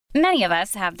Many of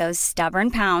us have those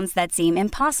stubborn pounds that seem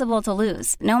impossible to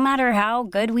lose, no matter how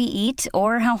good we eat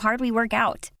or how hard we work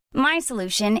out. My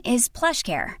solution is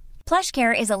PlushCare.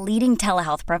 PlushCare is a leading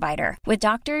telehealth provider with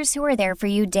doctors who are there for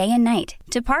you day and night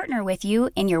to partner with you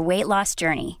in your weight loss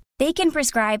journey. They can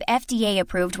prescribe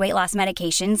FDA-approved weight loss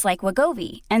medications like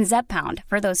Wegovy and Zepbound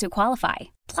for those who qualify.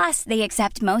 Plus, they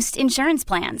accept most insurance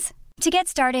plans. To get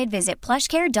started, visit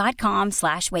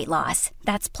plushcare.com/weightloss.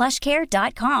 That's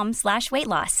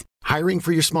plushcare.com/weightloss. Hiring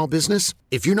for your small business?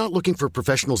 If you're not looking for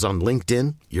professionals on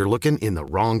LinkedIn, you're looking in the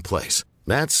wrong place.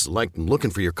 That's like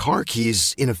looking for your car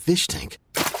keys in a fish tank.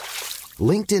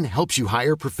 LinkedIn helps you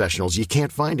hire professionals you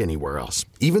can't find anywhere else,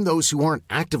 even those who aren't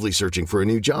actively searching for a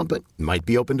new job but might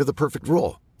be open to the perfect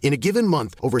role. In a given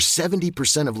month, over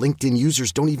 70% of LinkedIn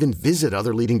users don't even visit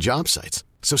other leading job sites.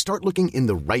 So start looking in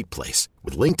the right place.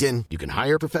 With LinkedIn, you can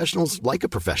hire professionals like a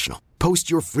professional. Post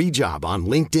your free job on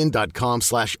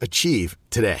linkedin.com/achieve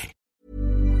today.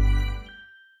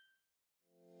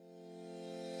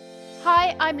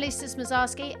 Hi, I'm Lisa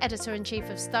Smazarski, Editor-in-Chief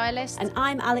of Stylist. And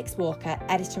I'm Alex Walker,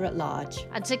 Editor-at-Large.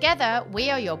 And together, we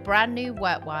are your brand new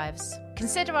work wives.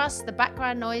 Consider us the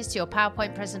background noise to your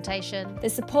PowerPoint presentation. The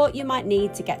support you might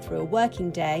need to get through a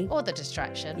working day. Or the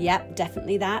distraction. Yep,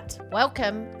 definitely that.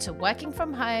 Welcome to Working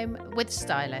From Home with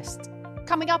Stylist.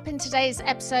 Coming up in today's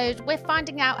episode, we're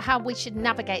finding out how we should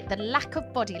navigate the lack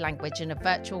of body language in a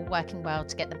virtual working world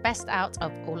to get the best out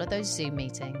of all of those Zoom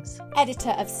meetings.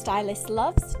 Editor of Stylist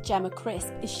Loves, Gemma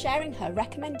Crisp, is sharing her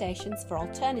recommendations for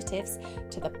alternatives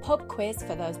to the pub quiz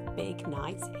for those big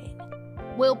nights in.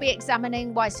 We'll be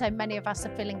examining why so many of us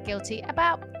are feeling guilty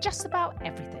about just about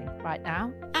everything right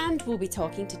now. And we'll be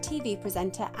talking to TV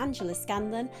presenter Angela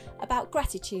Scanlon about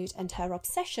gratitude and her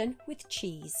obsession with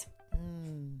cheese.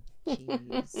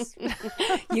 Cheese.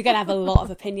 You're going to have a lot of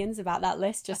opinions about that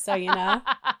list, just so you know.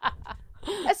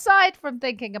 Aside from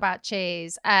thinking about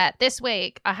cheese, this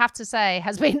week, I have to say,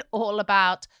 has been all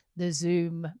about the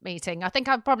Zoom meeting. I think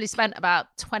I've probably spent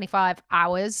about 25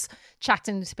 hours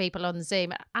chatting to people on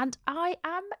Zoom, and I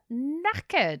am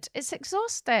knackered. It's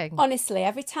exhausting. Honestly,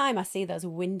 every time I see those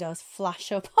windows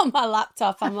flash up on my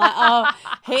laptop, I'm like, oh,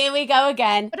 here we go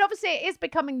again. But obviously it is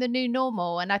becoming the new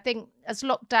normal. And I think as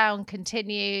lockdown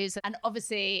continues and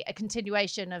obviously a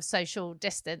continuation of social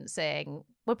distancing,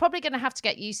 we're probably going to have to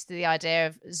get used to the idea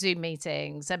of Zoom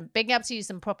meetings and being able to use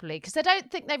them properly, because I don't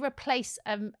think they replace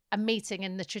a meeting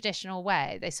in the traditional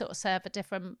way. They sort of serve a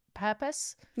different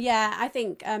purpose. Yeah, I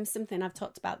think something I've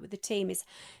talked about with the team is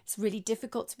it's really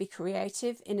difficult to be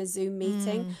creative in a Zoom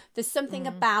meeting. There's something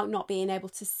about not being able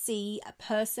to see a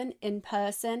person in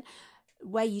person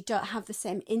where you don't have the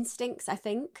same instincts, I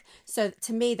think. So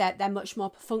to me, they're much more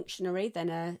perfunctory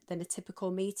than a typical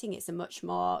meeting. It's a much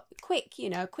more quick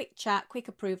chat, quick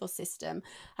approval system.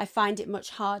 I find it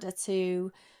much harder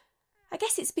to, I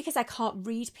guess it's because I can't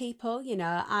read people.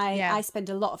 I spend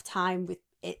a lot of time with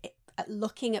it,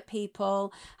 looking at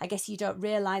people. I guess you don't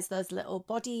realise those little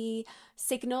body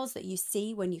signals that you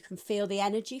see when you can feel the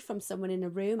energy from someone in a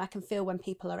room. I can feel when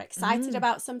people are excited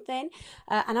about something.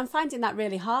 And I'm finding that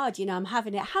really hard. I'm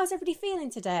having it, how's everybody feeling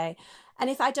today? And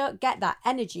if I don't get that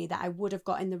energy that I would have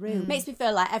got in the room, it makes me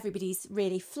feel like everybody's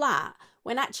really flat,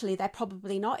 when actually they're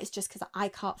probably not. It's just because I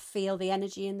can't feel the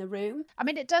energy in the room. I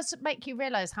mean, it does make you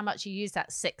realise how much you use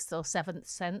that sixth or seventh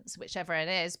sense, whichever it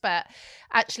is. But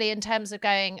actually, in terms of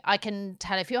going, I can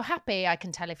tell if you're happy, I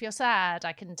can tell if you're sad,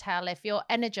 I can tell if you're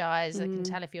energized, I can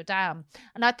tell if you're down.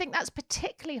 And I think that's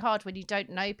particularly hard when you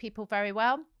don't know people very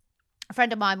well. A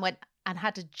friend of mine went and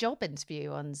had a job interview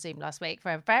on Zoom last week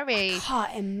for a very... I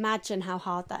can't imagine how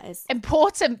hard that is.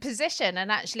 ...important position.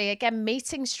 And actually, again,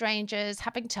 meeting strangers,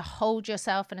 having to hold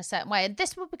yourself in a certain way. And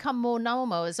this will become more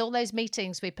normal as all those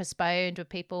meetings we postponed with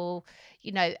people,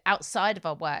 outside of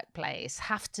our workplace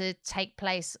have to take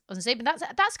place on Zoom. And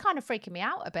that's kind of freaking me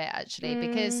out a bit, actually,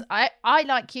 because I,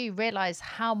 like you, realise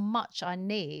how much I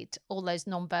need all those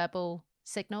nonverbal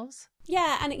signals.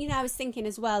 Yeah, and, I was thinking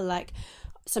as well, like...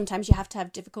 sometimes you have to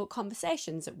have difficult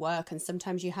conversations at work, and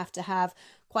sometimes you have to have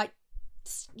quite,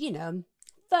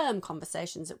 firm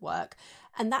conversations at work.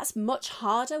 And that's much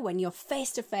harder when you're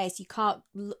face to face. You can't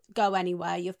go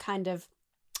anywhere. You've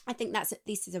I think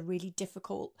this is a really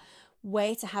difficult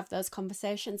way to have those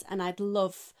conversations. And I'd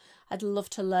love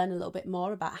to learn a little bit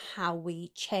more about how we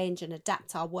change and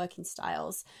adapt our working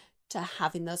styles to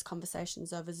having those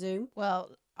conversations over Zoom.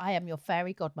 Well, I am your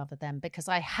fairy godmother then, because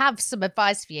I have some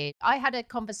advice for you. I had a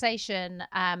conversation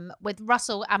with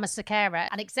Russell Amasakera,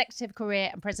 an executive career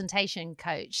and presentation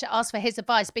coach, to ask for his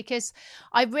advice because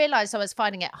I realized I was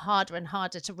finding it harder and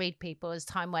harder to read people as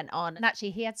time went on. And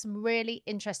actually, he had some really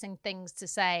interesting things to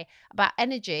say about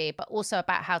energy, but also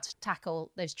about how to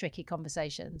tackle those tricky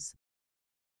conversations.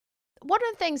 One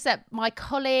of the things that my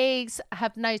colleagues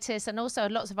have noticed, and also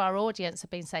lots of our audience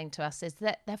have been saying to us, is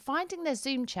that they're finding their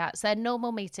Zoom chats, their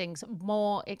normal meetings,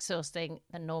 more exhausting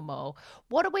than normal.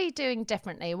 What are we doing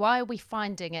differently? Why are we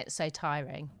finding it so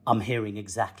tiring? I'm hearing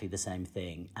exactly the same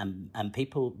thing. And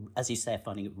people, as you say, are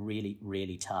finding it really,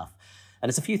 really tough. And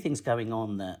there's a few things going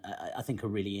on that I think are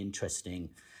really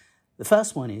interesting. The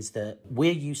first one is that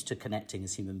we're used to connecting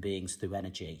as human beings through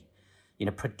energy. You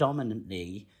know,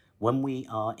 predominantly, when we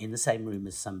are in the same room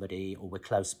as somebody or we're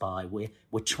close by,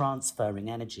 we're transferring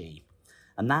energy.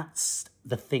 And that's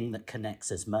the thing that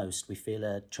connects us most. We feel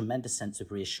a tremendous sense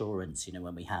of reassurance, you know,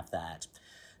 when we have that.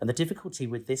 And the difficulty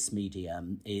with this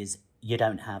medium is you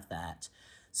don't have that.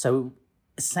 So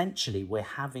essentially, we're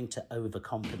having to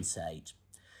overcompensate.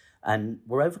 And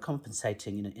we're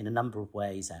overcompensating in a number of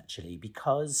ways, actually,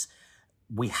 because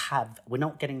we're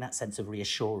not getting that sense of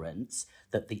reassurance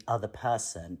that the other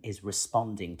person is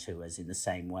responding to us in the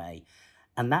same way.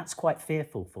 And that's quite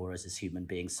fearful for us as human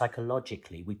beings.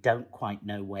 Psychologically, we don't quite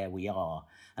know where we are.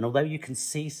 And although you can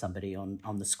see somebody on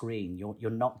the screen, you're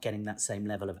not getting that same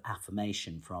level of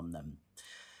affirmation from them.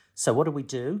 So what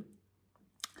do?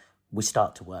 We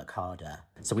start to work harder.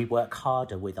 So we work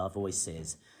harder with our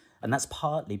voices. And that's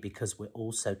partly because we're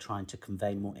also trying to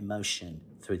convey more emotion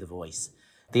through the voice.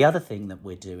 The other thing that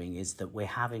we're doing is that we're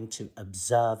having to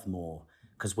observe more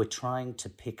because we're trying to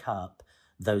pick up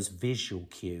those visual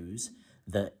cues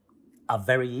that are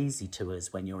very easy to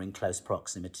us when you're in close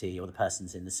proximity or the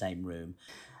person's in the same room.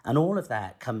 And all of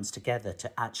that comes together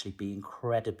to actually be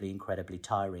incredibly, incredibly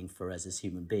tiring for us as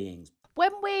human beings.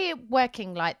 When we're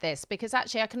working like this, because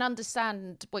actually I can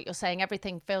understand what you're saying,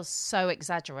 everything feels so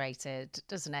exaggerated,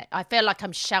 doesn't it? I feel like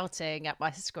I'm shouting at my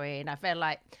screen. I feel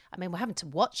like, we're having to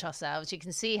watch ourselves. You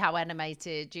can see how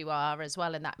animated you are as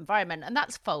well in that environment. And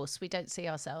that's false. We don't see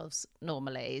ourselves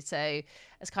normally. So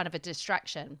it's kind of a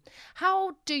distraction.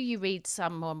 How do you read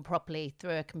someone properly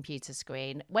through a computer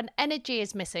screen? When energy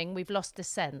is missing, we've lost the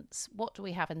sense. What do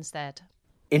we have instead?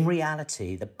 In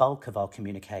reality, the bulk of our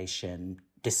communication,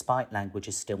 despite language,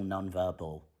 is still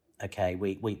nonverbal. Okay,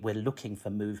 we're looking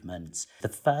for movements. The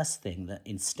first thing that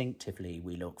instinctively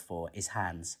we look for is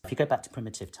hands. If you go back to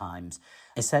primitive times,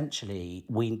 essentially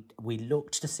we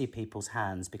looked to see people's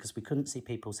hands because we couldn't see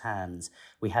people's hands.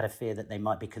 We had a fear that they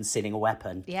might be concealing a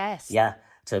weapon. Yes. Yeah.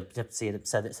 To see it.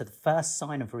 So the first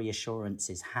sign of reassurance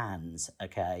is hands,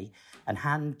 okay? And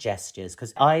hand gestures,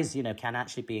 because eyes, can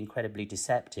actually be incredibly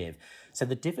deceptive. So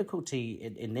the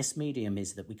difficulty in this medium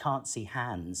is that we can't see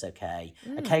hands, okay?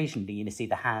 Occasionally, you see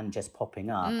the hand just popping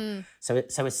up. So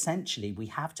essentially, we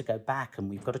have to go back and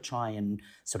we've got to try and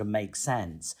sort of make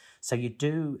sense. So you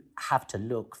do have to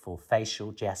look for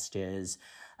facial gestures,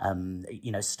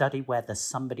 study whether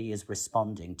somebody is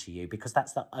responding to you, because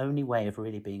that's the only way of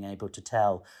really being able to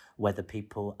tell whether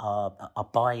people are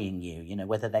buying you,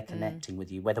 whether they're connecting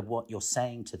with you, whether what you're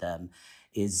saying to them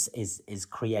is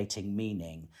creating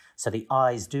meaning. So the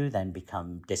eyes do then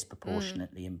become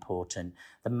disproportionately important.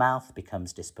 The mouth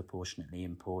becomes disproportionately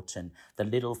important. The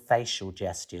little facial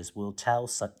gestures will tell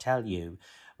you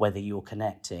whether you're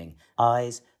connecting.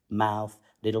 Eyes, mouth,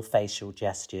 little facial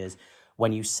gestures.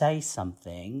 When you say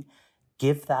something,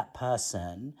 give that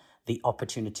person the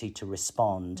opportunity to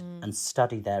respond and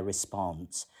study their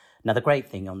response. Now, the great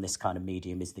thing on this kind of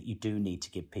medium is that you do need to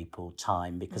give people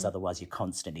time because otherwise you're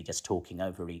constantly just talking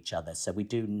over each other. So we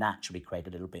do naturally create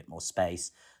a little bit more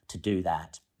space to do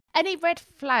that. Any red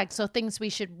flags or things we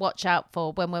should watch out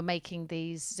for when we're making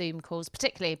these Zoom calls,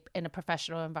 particularly in a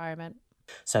professional environment?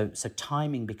 So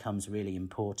timing becomes really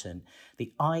important.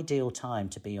 The ideal time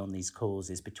to be on these calls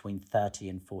is between 30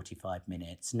 and 45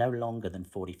 minutes, no longer than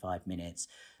 45 minutes,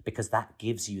 because that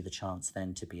gives you the chance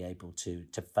then to be able to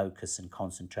focus and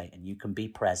concentrate, and you can be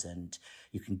present.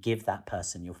 You can give that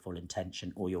person your full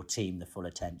attention or your team the full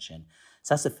attention.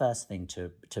 So that's the first thing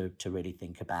to really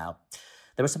think about.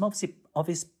 There are some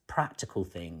obvious practical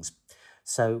things.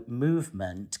 So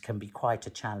movement can be quite a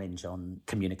challenge on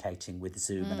communicating with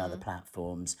Zoom and other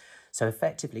platforms. So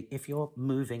effectively, if you're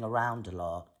moving around a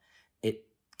lot, it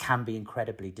can be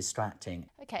incredibly distracting.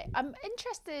 Okay, I'm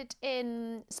interested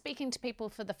in speaking to people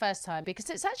for the first time because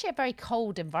it's actually a very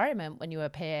cold environment when you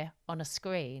appear on a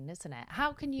screen, isn't it?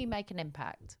 How can you make an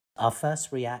impact? Our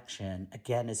first reaction,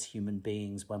 again, as human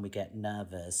beings, when we get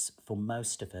nervous, for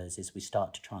most of us, is we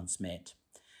start to transmit.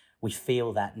 we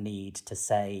feel that need to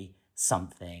say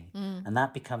something, and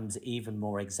that becomes even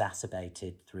more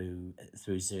exacerbated through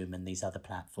Zoom and these other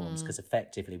platforms, because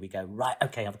effectively we go, right,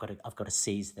 okay, I've got to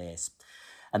seize this,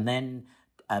 and then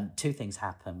two things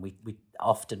happen. We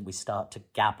often start to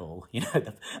gabble,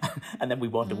 and then we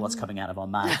wonder what's coming out of our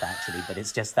mouth actually, but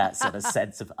it's just that sort of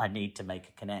sense of I need to make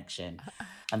a connection.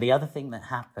 And the other thing that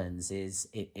happens is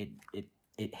it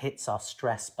hits our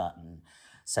stress button.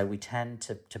 So we tend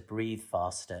to breathe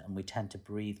faster, and we tend to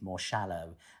breathe more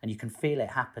shallow. And you can feel it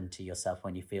happen to yourself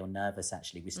when you feel nervous,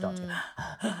 actually. We start to,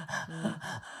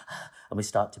 and we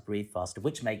start to breathe faster,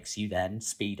 which makes you then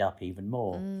speed up even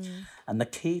more. And the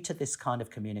key to this kind of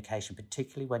communication,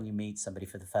 particularly when you meet somebody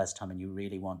for the first time and you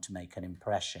really want to make an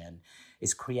impression,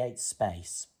 is create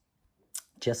space.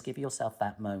 Just give yourself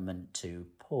that moment to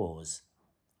pause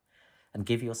and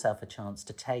give yourself a chance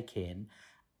to take in,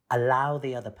 allow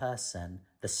the other person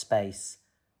the space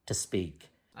to speak.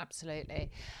 Absolutely.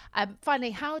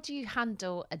 Finally, how do you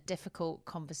handle a difficult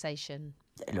conversation?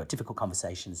 Look, difficult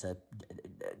conversations are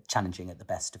challenging at the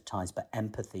best of times, but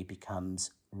empathy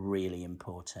becomes really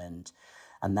important.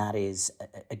 And that is,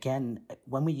 again,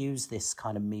 when we use this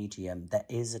kind of medium, there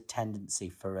is a tendency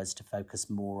for us to focus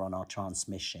more on our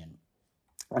transmission.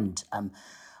 And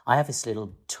I have this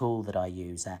little tool that I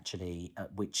use actually,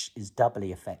 which is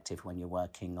doubly effective when you're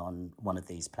working on one of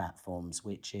these platforms,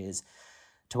 which is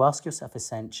to ask yourself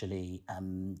essentially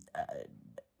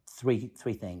three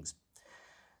things.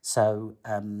 So,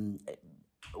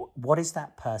 what is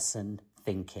that person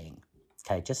thinking?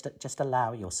 Okay, just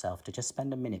allow yourself to just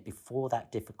spend a minute before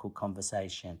that difficult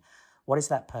conversation. What is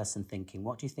that person thinking?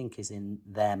 What do you think is in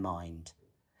their mind?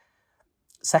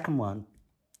 Second one,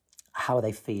 how are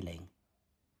they feeling?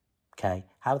 Okay,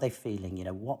 how are they feeling?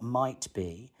 What might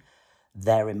be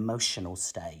their emotional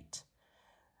state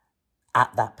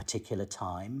at that particular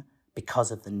time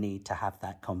because of the need to have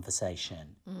that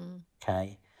conversation.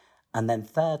 Okay, and then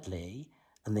thirdly,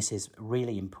 and this is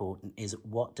really important, is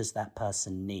what does that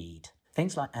person need?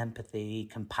 Things like empathy,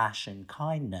 compassion,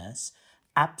 kindness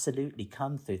absolutely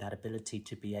come through that ability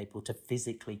to be able to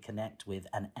physically connect with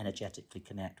and energetically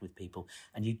connect with people.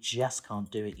 And you just can't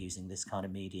do it using this kind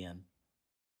of medium.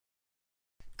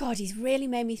 God, he's really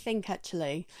made me think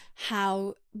actually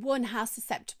how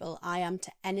susceptible I am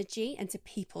to energy and to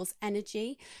people's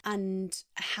energy, and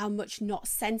how much not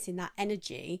sensing that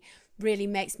energy really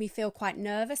makes me feel quite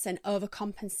nervous and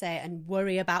overcompensate and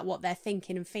worry about what they're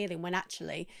thinking and feeling when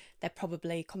actually they're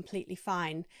probably completely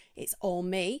fine. It's all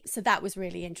me. So that was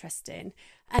really interesting.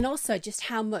 And also just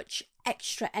how much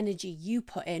extra energy you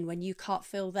put in when you can't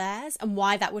feel theirs, and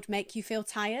why that would make you feel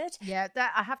tired. Yeah,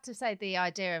 that I have to say, the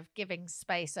idea of giving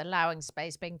space, allowing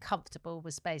space, being comfortable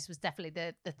with space was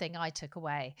definitely the thing I took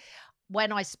away.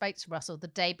 When I spoke to Russell the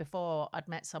day before I'd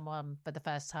met someone for the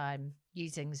first time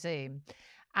using Zoom,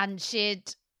 and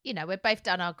she'd, we'd both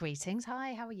done our greetings.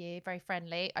 Hi, how are you? Very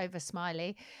friendly, over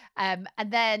smiley. And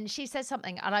then she said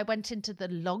something, and I went into the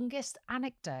longest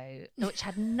anecdote, which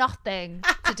had nothing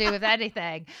to do with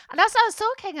anything. And as I was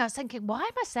talking, I was thinking, why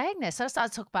am I saying this? So I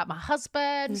started talking about my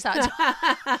husband, started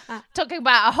talking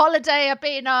about a holiday I've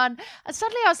been on. And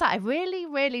suddenly I was like, I really,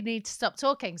 really need to stop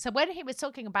talking. So when he was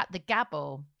talking about the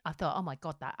gabble, I thought, oh my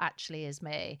God, that actually is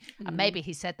me. And maybe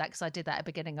he said that because I did that at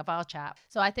the beginning of our chat.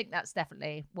 So I think that's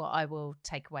definitely what I will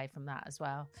take away from that as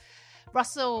well.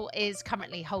 Russell is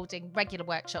currently holding regular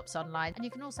workshops online, and you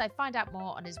can also find out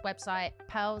more on his website,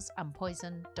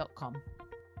 pearlsandpoison.com.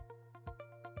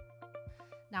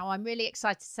 Now, I'm really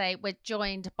excited to say we're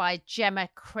joined by Gemma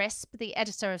Crisp, the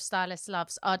editor of Stylist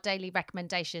Loves, our daily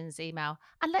recommendations email.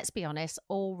 And let's be honest,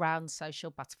 all-round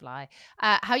social butterfly.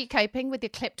 How are you coping with your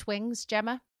clipped wings,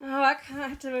 Gemma? Oh, I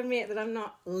have to admit that I'm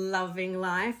not loving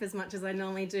life as much as I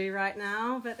normally do right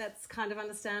now, but that's kind of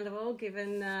understandable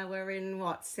given we're in,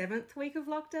 7th week of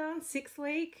lockdown? 6th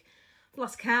week?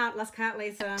 Lost count,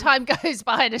 Lisa. Time goes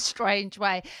by in a strange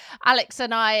way. Alex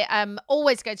and I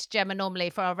always go to Gemma normally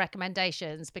for our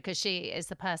recommendations, because she is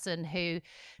the person who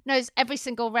knows every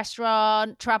single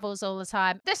restaurant, travels all the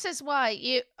time. This is why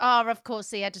you are, of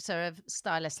course, the editor of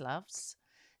Stylist Loves.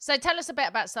 So tell us a bit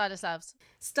about Stylist Loves.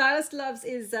 Stylist Loves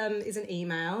is an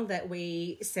email that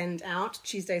we send out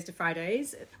Tuesdays to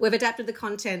Fridays. We've adapted the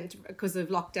content because of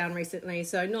lockdown recently.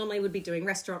 So normally we'd be doing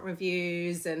restaurant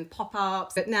reviews and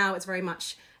pop-ups, but now it's very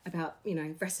much about,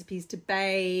 recipes to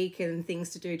bake and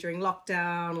things to do during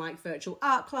lockdown, like virtual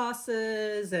art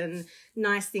classes and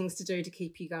nice things to do to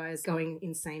keep you guys going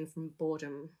insane from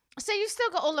boredom. So you've still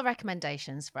got all the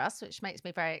recommendations for us, which makes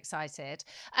me very excited.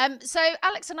 So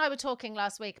Alex and I were talking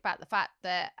last week about the fact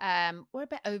that we're a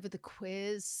bit over the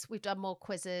quiz. We've done more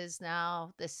quizzes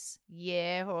now this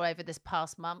year or over this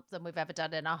past month than we've ever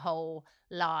done in our whole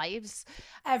lives.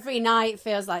 Every night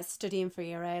feels like studying for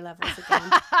your A-levels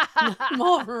again.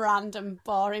 More random,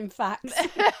 boring facts.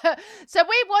 So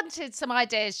we wanted some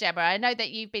ideas, Gemma. I know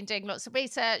that you've been doing lots of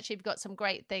research. You've got some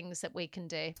great things that we can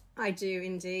do. I do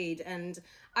indeed. And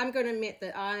I'm going to admit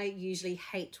that I usually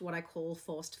hate what I call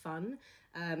forced fun.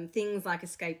 Things like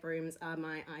escape rooms are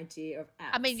my idea of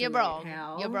absolute I mean, you're wrong.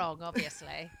 hell. You're wrong,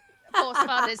 obviously. Forced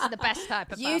fun is the best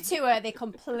type of fun. You two are the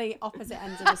complete opposite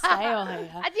ends of the scale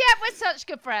here. And yet we're such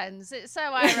good friends. It's so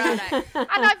ironic. And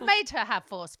I've made her have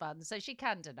forced fun, so she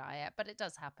can deny it, but it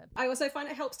does happen. I also find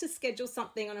it helps to schedule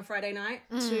something on a Friday night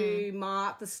to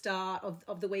mark the start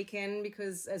of the weekend,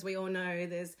 because as we all know,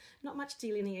 there's not much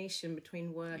delineation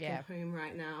between work and home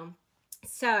right now.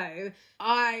 So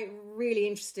I'm really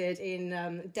interested in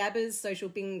Dabba's Social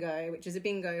Bingo, which is a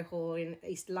bingo hall in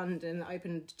East London that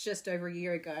opened just over a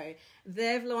year ago.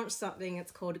 They've launched something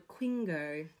that's called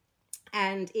Quingo,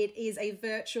 and it is a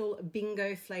virtual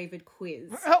bingo flavoured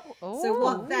quiz. So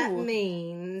what that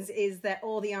means is that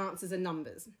all the answers are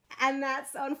numbers. And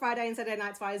that's on Friday and Saturday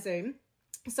nights via Zoom.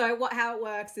 So how it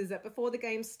works is that before the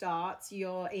game starts,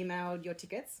 you're emailed your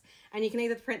tickets, and you can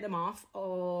either print them off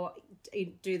or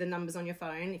do the numbers on your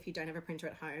phone if you don't have a printer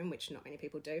at home, which not many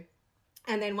people do.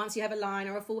 And then once you have a line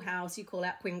or a full house, you call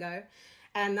out Quingo,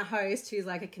 and the host, who's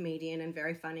like a comedian and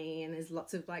very funny and there's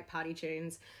lots of like party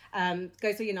tunes,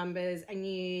 goes through your numbers, and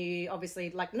you obviously,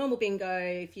 like normal bingo,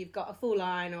 if you've got a full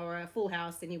line or a full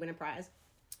house, then you win a prize.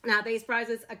 Now these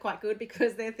prizes are quite good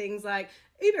because they're things like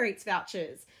Uber Eats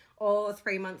vouchers or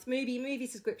 3 months movie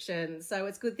subscriptions. So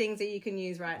it's good things that you can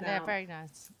use right now. They're very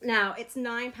nice. Now, it's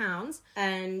 £9,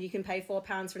 and you can pay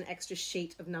 £4 for an extra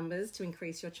sheet of numbers to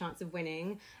increase your chance of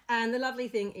winning. And the lovely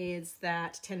thing is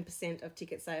that 10% of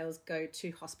ticket sales go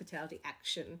to Hospitality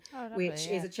Action, which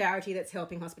is a charity that's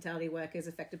helping hospitality workers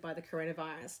affected by the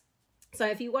coronavirus. So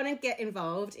if you want to get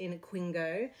involved in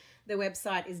Quingo, the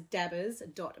website is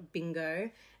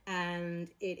dabbas.bingo, and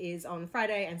it is on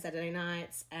Friday and Saturday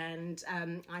nights, and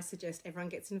I suggest everyone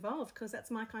gets involved because that's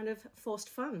my kind of forced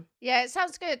fun. Yeah, it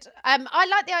sounds good. I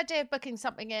like the idea of booking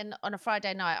something in on a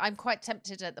Friday night. I'm quite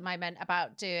tempted at the moment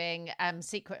about doing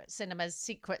Secret Cinema's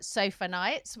Secret Sofa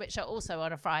Nights, which are also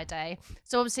on a Friday.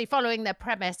 So obviously following the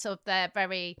premise of their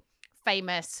very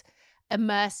famous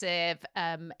immersive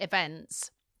events,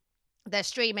 they're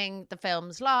streaming the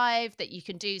films live, that you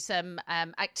can do some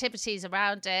activities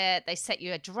around it. They set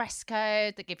you a dress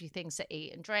code. They give you things to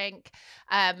eat and drink.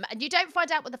 And you don't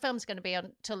find out what the film's going to be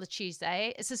until the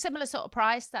Tuesday. It's a similar sort of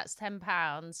price. That's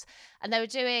 £10. And they were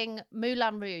doing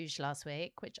Moulin Rouge last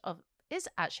week, which is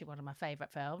actually one of my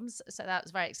favourite films. So that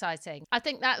was very exciting. I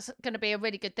think that's going to be a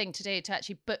really good thing to do, to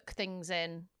actually book things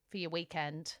in for your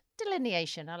weekend.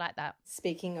 Delineation, I like that.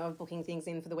 Speaking of booking things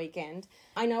in for the weekend,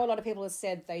 I know a lot of people have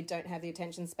said they don't have the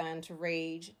attention span to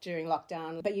read during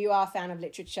lockdown, but you are a fan of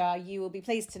literature. You will be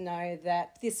pleased to know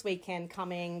that this weekend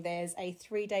coming, there's a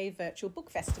 3-day virtual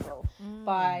book festival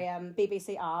by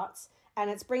BBC Arts, and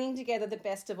it's bringing together the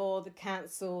best of all the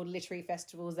cancelled literary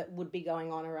festivals that would be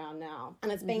going on around now.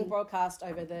 And it's being broadcast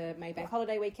over the Maybank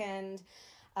holiday weekend.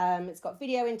 It's got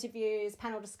video interviews,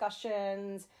 panel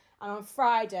discussions. And on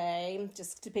Friday,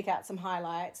 just to pick out some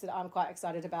highlights that I'm quite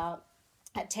excited about,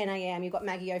 at 10 a.m. you've got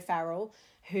Maggie O'Farrell,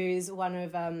 who's one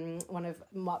of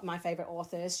my favourite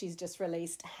authors. She's just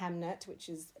released Hamnet, which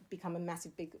has become a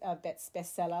massive big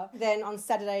bestseller. Then on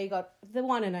Saturday you got the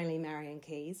one and only Marian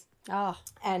Keyes.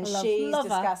 And she's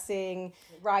discussing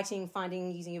writing,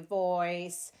 finding, using your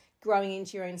voice, growing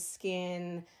into your own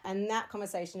skin. And that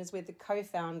conversation is with the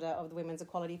co-founder of the Women's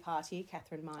Equality Party,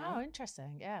 Catherine Meyer. Oh,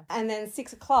 interesting, yeah. And then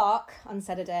 6:00 on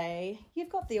Saturday,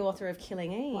 you've got the author of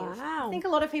Killing Eve. Wow. I think a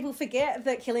lot of people forget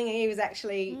that Killing Eve is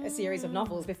actually a series of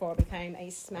novels before it became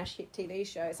a smash hit TV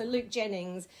show. So Luke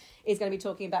Jennings is going to be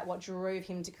talking about what drove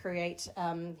him to create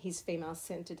his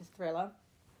female-centred thriller.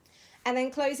 And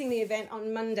then closing the event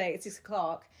on Monday at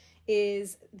 6:00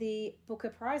 is the Booker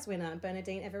Prize winner,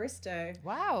 Bernardine Evaristo.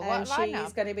 Wow, and what lineup.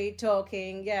 she's going to be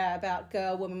talking, about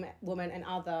girl, woman, and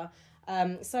other.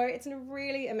 So it's a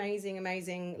really amazing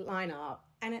lineup,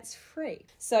 and it's free.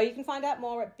 So you can find out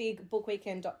more at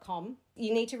bigbookweekend.com.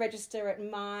 You need to register at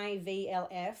myvlf.com,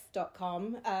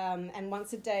 and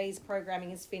once a day's programming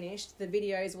is finished, the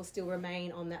videos will still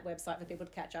remain on that website for people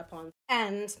to catch up on.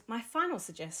 And my final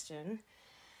suggestion,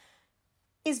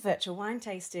 is virtual wine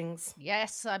tastings.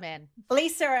 Yes, I'm in.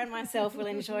 Lisa and myself will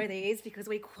enjoy these because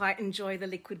we quite enjoy the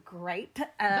liquid grape.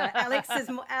 Alex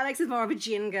is more of a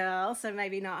gin girl, so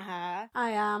maybe not her.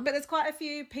 I am. But there's quite a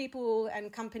few people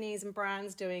and companies and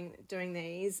brands doing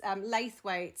these.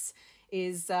 Laithwaite's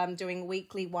is doing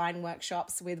weekly wine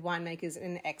workshops with winemakers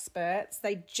and experts.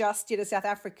 They just did a South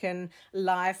African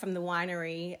live from the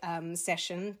winery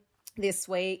session this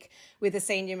week with a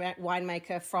senior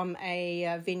winemaker from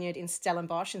a vineyard in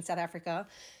Stellenbosch in South Africa.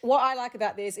 What I like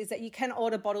about this is that you can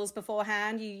order bottles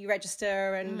beforehand. You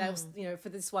register, and for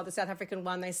this one, the South African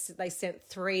one, they sent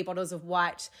 3 bottles of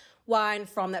white wine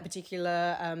from that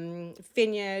particular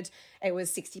vineyard. It was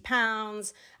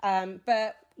 £60,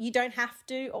 but you don't have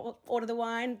to order the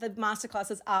wine. The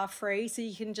masterclasses are free, so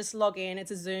you can just log in.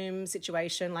 It's a Zoom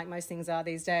situation like most things are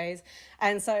these days.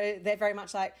 And so they're very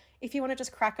much like, if you want to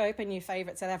just crack open your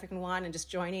favourite South African wine and just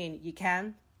join in, you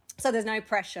can. So there's no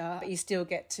pressure, but you still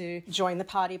get to join the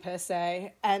party per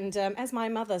se. And as my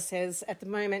mother says at the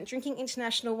moment, drinking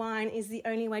international wine is the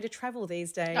only way to travel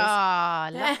these days. Oh,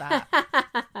 I love that.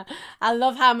 I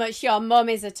love how much your mum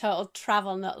is a total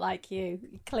travel nut like you.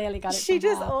 You clearly got it. She from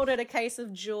just her. ordered a case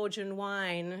of Georgian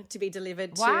wine to be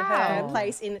delivered to Wow. her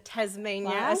place in Tasmania,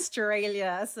 Wow.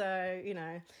 Australia. So,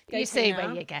 go You see Tina.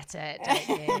 where you get it, don't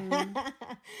you?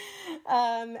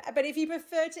 But if you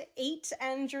prefer to eat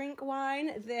and drink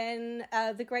wine, then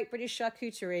the Great British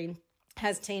Charcuterie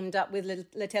has teamed up with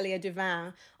L'Atelier du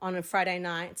Vin on a Friday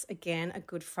night. Again, a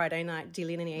good Friday night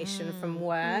delineation from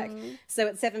work. So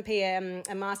at 7 p.m,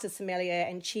 a master sommelier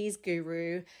and cheese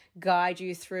guru guide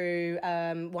you through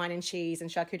wine and cheese and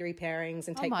charcuterie pairings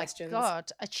and take questions. Oh my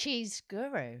God, a cheese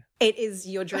guru. It is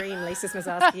your dream, Lisa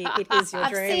Smazarski. It is your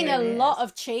I've dream. seen a lot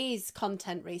of cheese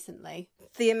content recently.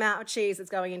 The amount of cheese that's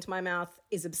going into my mouth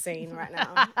is obscene right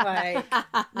now. Like,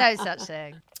 No such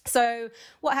thing. so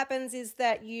what happens is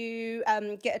that you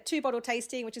get a 2-bottle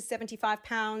tasting, which is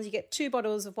 £75. You get 2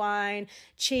 bottles of wine,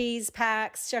 cheese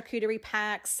packs, charcuterie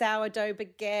packs, sourdough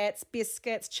baguettes,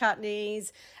 biscuits,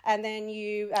 chutneys, and then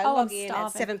you log in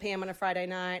at 7 p.m. on a Friday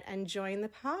night and join the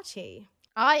party.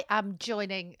 I am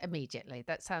joining immediately.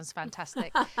 That sounds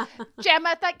fantastic.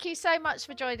 Gemma, thank you so much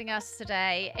for joining us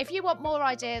today. If you want more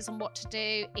ideas on what to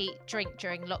do, eat, drink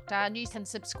during lockdown, you can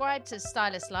subscribe to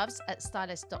Stylist Loves at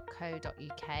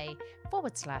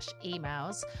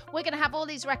stylist.co.uk/emails. We're going to have all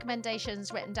these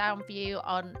recommendations written down for you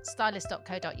on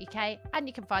stylist.co.uk, and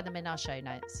you can find them in our show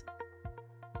notes.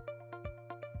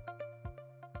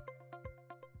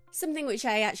 Something which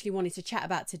I actually wanted to chat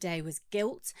about today was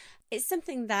guilt. It's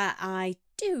something that I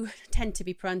do tend to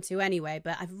be prone to anyway,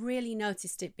 but I've really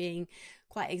noticed it being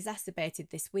quite exacerbated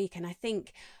this week. And I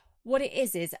think what it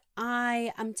is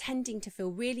I am tending to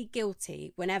feel really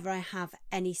guilty whenever I have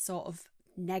any sort of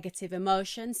negative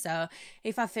emotion. So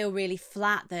if I feel really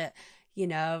flat that,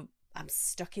 I'm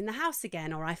stuck in the house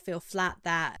again, or I feel flat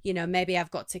that, maybe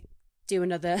I've got to do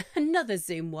another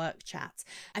Zoom work chat,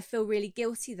 I feel really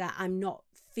guilty that I'm not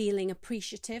feeling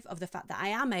appreciative of the fact that I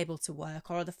am able to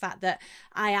work, or the fact that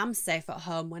I am safe at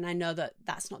home when I know that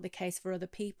that's not the case for other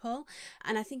people.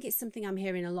 And I think it's something I'm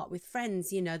hearing a lot with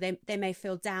friends. They may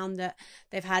feel down that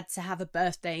they've had to have a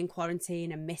birthday in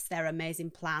quarantine and miss their amazing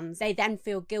plans. They then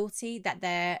feel guilty that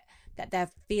they're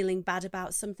feeling bad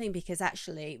about something, because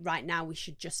actually right now we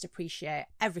should just appreciate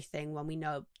everything when we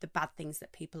know the bad things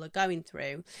that people are going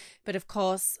through. But of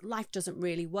course, life doesn't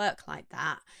really work like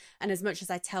that. And as much as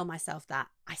I tell myself that,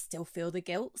 I still feel the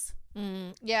guilt.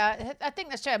 Yeah, I think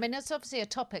that's true. I mean, it's obviously a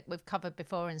topic we've covered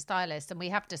before in Stylist, and we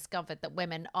have discovered that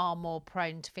women are more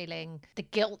prone to feeling the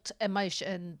guilt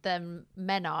emotion than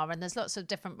men are. And there's lots of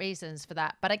different reasons for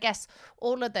that. But I guess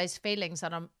all of those feelings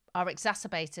are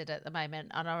exacerbated at the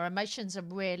moment, and our emotions are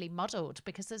really muddled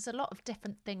because there's a lot of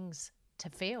different things to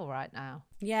feel right now.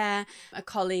 Yeah, a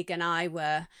colleague and I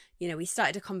were, we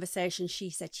started a conversation.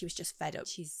 She said she was just fed up.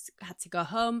 She's had to go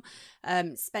home,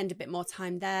 spend a bit more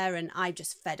time there, and I'm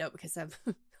just fed up because of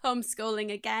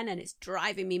homeschooling again, and it's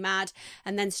driving me mad.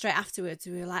 And then straight afterwards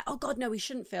we were like, oh God, no, we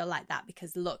shouldn't feel like that,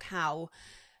 because look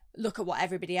at what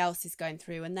everybody else is going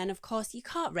through. And then of course you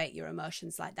can't rate your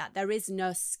emotions like that. There is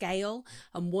no scale,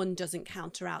 and one doesn't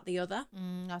counter out the other.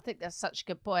 I think that's such a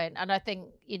good point. And I think,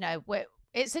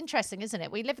 it's interesting, isn't it?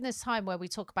 We live in this time where we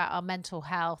talk about our mental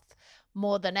health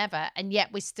more than ever, and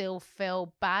yet we still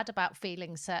feel bad about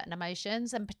feeling certain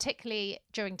emotions. And particularly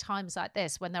during times like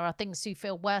this, when there are things to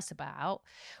feel worse about,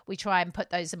 we try and put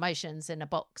those emotions in a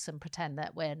box and pretend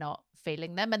that we're not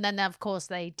feeling them. And then of course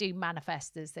they do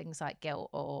manifest as things like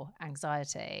guilt or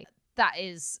anxiety. That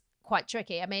is quite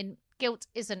tricky. I mean, guilt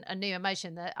isn't a new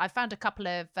emotion. That I found a couple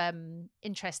of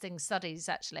interesting studies,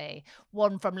 actually.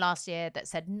 One from last year that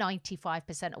said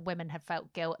 95% of women had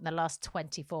felt guilt in the last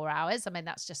 24 hours. I mean,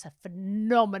 that's just a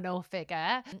phenomenal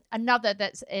figure. Another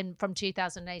that's in from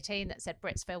 2018 that said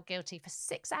Brits feel guilty for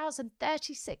 6 hours and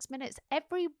 36 minutes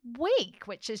every week,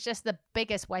 which is just the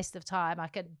biggest waste of time I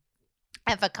could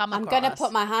ever come across. I'm going to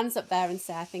put my hands up there and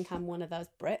say I think I'm one of those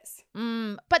Brits.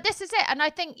 But this is it. And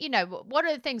I think, one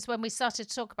of the things when we started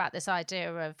to talk about this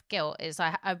idea of guilt is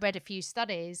I read a few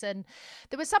studies, and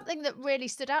there was something that really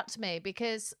stood out to me,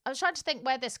 because I was trying to think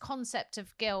where this concept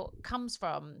of guilt comes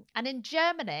from. And in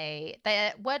Germany,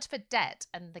 the word for debt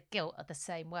and the guilt are the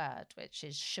same word, which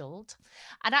is Schuld.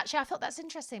 And actually, I thought that's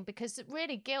interesting, because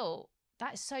really guilt,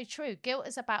 that is so true. Guilt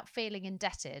is about feeling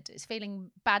indebted. It's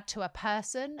feeling bad to a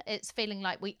person. It's feeling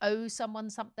like we owe someone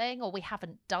something, or we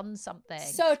haven't done something.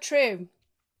 So true.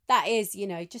 That is,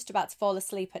 just about to fall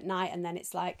asleep at night, and then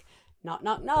it's like, knock,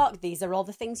 knock, knock. These are all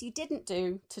the things you didn't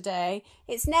do today.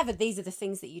 It's never, these are the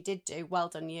things that you did do. Well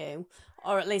done, you.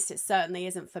 Or at least it certainly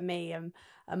isn't for me and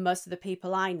most of the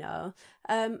people I know.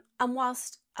 And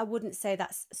whilst I wouldn't say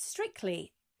that's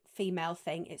strictly female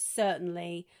thing, it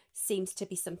certainly seems to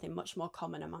be something much more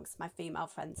common amongst my female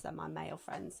friends than my male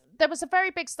friends. There was a very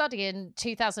big study in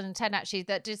 2010 actually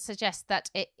that did suggest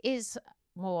that it is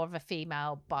more of a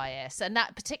female bias, and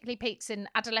that particularly peaks in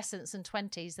adolescence and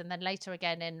 20s, and then later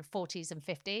again in 40s and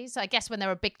 50s. I guess when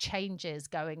there are big changes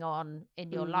going on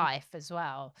in your life as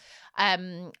well.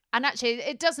 And actually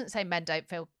it doesn't say men don't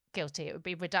feel guilty. It would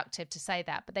be reductive to say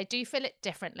that, but they do feel it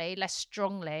differently, less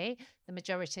strongly the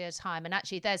majority of the time. And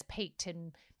actually theirs peaked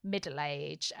in middle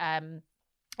age.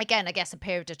 Again, I guess a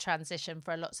period of transition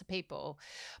for lots of people.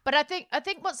 But I think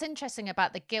what's interesting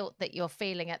about the guilt that you're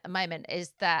feeling at the moment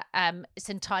is that it's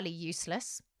entirely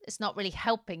useless. It's not really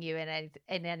helping you in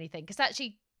anything, because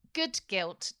actually good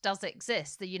guilt does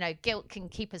exist. Guilt can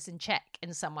keep us in check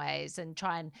in some ways and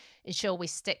try and ensure we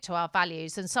stick to our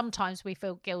values. And sometimes we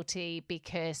feel guilty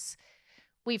because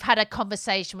we've had a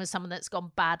conversation with someone that's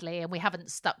gone badly and we haven't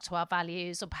stuck to our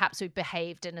values, or perhaps we've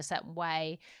behaved in a certain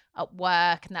way at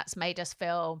work and that's made us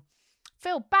feel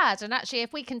bad. And actually,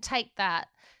 if we can take that,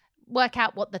 work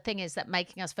out what the thing is that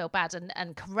making us feel bad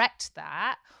and correct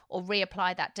that, or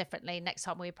reapply that differently next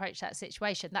time we approach that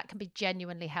situation, that can be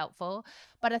genuinely helpful.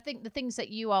 But I think the things that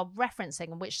you are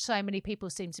referencing, and which so many people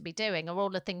seem to be doing, are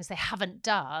all the things they haven't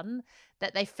done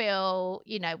that they feel,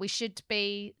 we should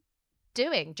be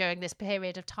doing during this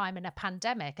period of time in a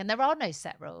pandemic. And there are no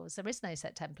set rules. There is no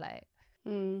set template.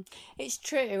 It's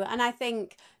true. And I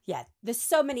think, there's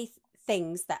so many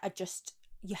things that are just,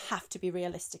 you have to be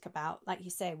realistic about. Like you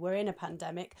say, we're in a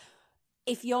pandemic.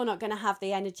 If you're not going to have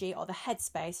the energy or the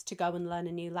headspace to go and learn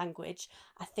a new language,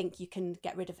 I think you can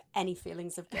get rid of any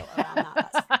feelings of guilt around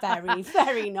that. That's very,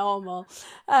 very normal.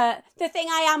 The thing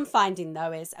I am finding,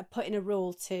 though, is putting a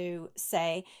rule to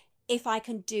say, if I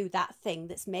can do that thing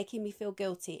that's making me feel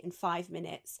guilty in 5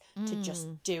 minutes, to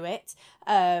just do it.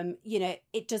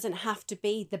 It doesn't have to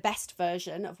be the best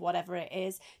version of whatever it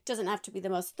is. It doesn't have to be the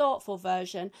most thoughtful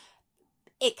version.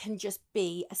 It can just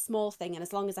be a small thing, and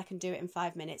as long as I can do it in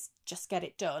 5 minutes, just get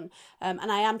it done. And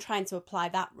I am trying to apply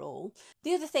that rule.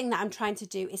 The other thing that I'm trying to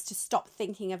do is to stop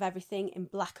thinking of everything in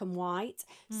black and white.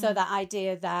 So that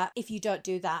idea that if you don't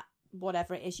do that,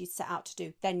 whatever it is you set out to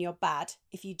do, then you're bad.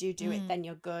 If you do it, then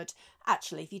you're good.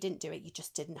 Actually, if you didn't do it, you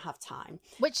just didn't have time.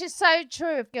 Which is so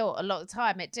true of guilt a lot of the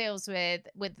time. It deals with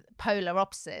polar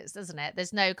opposites, doesn't it?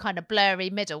 There's no kind of blurry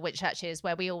middle, which actually is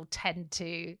where we all tend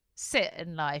to sit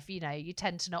in life. You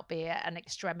tend to not be at an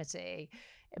extremity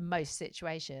in most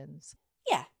situations.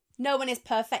 Yeah. No one is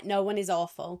perfect. No one is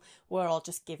awful. We're all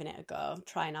just giving it a go,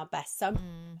 trying our best. So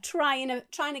trying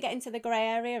to get into the grey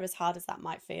area, as hard as that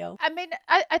might feel. I mean,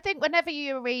 I think whenever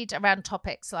you read around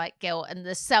topics like guilt and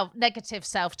the negative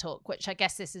self-talk, which I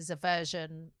guess this is a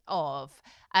version of,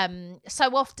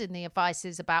 so often the advice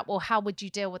is about, well, how would you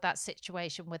deal with that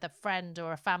situation with a friend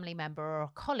or a family member or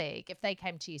a colleague if they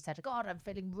came to you and said, God, I'm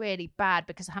feeling really bad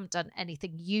because I haven't done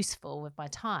anything useful with my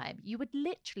time? You would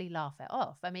literally laugh it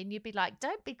off. I mean, you'd be like,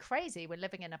 don't be crazy. We're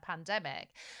living in a pandemic.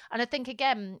 And I think,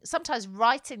 again, sometimes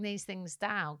writing these things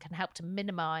down can help to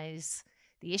minimize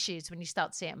the issues when you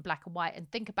start to see it in black and white, and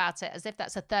think about it as if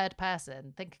that's a third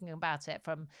person thinking about it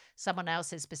from someone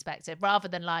else's perspective, rather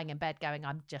than lying in bed going,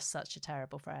 I'm just such a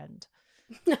terrible friend.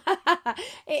 It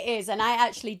is. And I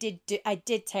actually did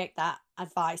take that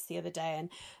advice the other day,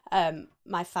 and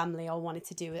my family all wanted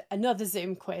to do another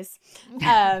Zoom quiz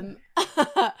at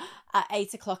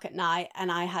 8:00 at night,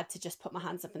 and I had to just put my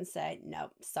hands up and say,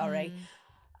 no, sorry.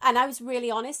 And I was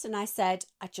really honest, and I said,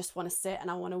 I just want to sit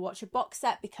and I want to watch a box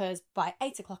set, because by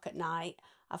 8:00 at night,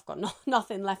 I've got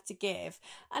nothing left to give.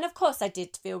 And of course I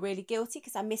did feel really guilty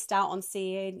because I missed out on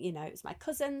seeing, you know, it was my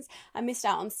cousins. I missed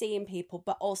out on seeing people,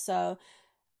 but also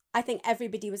I think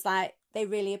everybody was like, they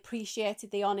really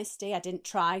appreciated the honesty. I didn't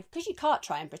try, because you can't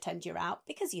try and pretend you're out,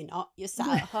 because you're not. You're sat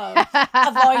at home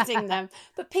avoiding them.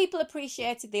 But people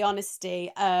appreciated the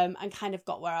honesty and kind of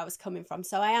got where I was coming from.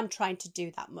 So I am trying to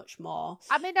do that much more.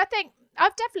 I mean, I think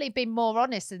I've definitely been more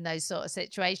honest in those sort of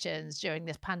situations during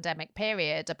this pandemic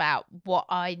period about what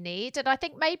I need. And I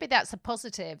think maybe that's a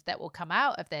positive that will come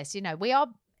out of this. You know, we are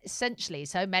essentially,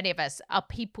 so many of us are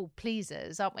people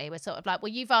pleasers, aren't we? We're sort of like,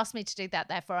 well, you've asked me to do that,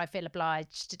 therefore I feel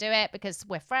obliged to do it because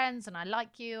we're friends and I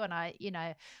like you and I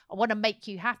want to make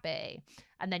you happy.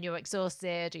 And then you're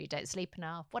exhausted or you don't sleep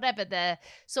enough, whatever the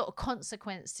sort of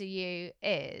consequence to you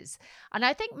is. And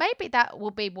I think maybe that will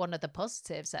be one of the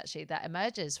positives actually that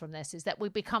emerges from this, is that we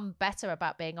become better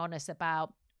about being honest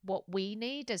about what we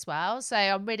need as well. So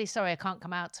I'm really sorry I can't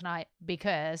come out tonight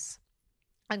because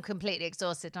I'm completely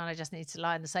exhausted and I just need to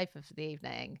lie on the sofa for the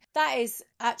evening. That is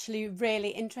actually really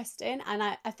interesting. And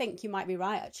I think you might be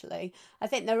right, actually. I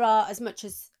think there are, as much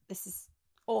as this is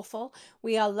awful,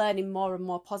 we are learning more and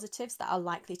more positives that are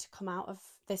likely to come out of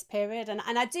this period. And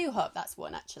I do hope that's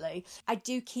one, actually. I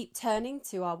do keep turning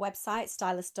to our website,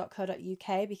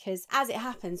 stylist.co.uk, because as it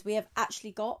happens, we have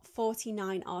actually got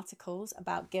 49 articles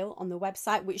about guilt on the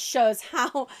website, which shows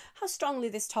how strongly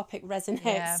this topic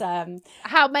resonates. Yeah.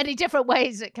 How many different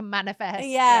ways it can manifest.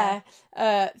 Yeah.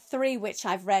 3 which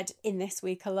I've read in this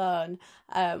week alone,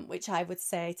 which I would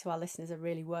say to our listeners are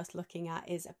really worth looking at,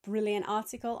 is a brilliant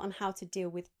article on how to deal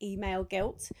with email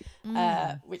guilt,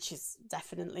 which is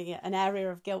definitely an area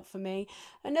of guilt for me.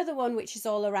 Another one which is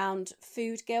all around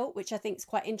food guilt, which I think is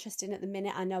quite interesting at the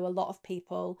minute. I know a lot of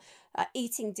people are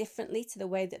eating differently to the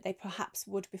way that they perhaps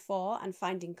would before and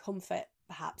finding comfort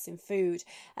perhaps in food.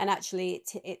 And actually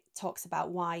it talks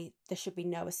about why there should be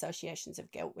no associations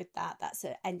of guilt with that. That's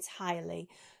an entirely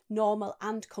normal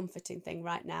and comforting thing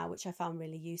right now, which I found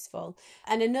really useful.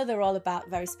 And another all about,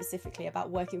 very specifically about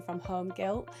working from home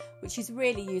guilt, which is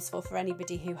really useful for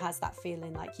anybody who has that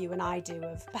feeling like you and I do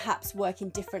of perhaps working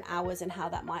different hours and how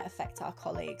that might affect our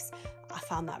colleagues. I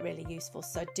found that really useful.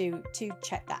 So do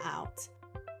check that out.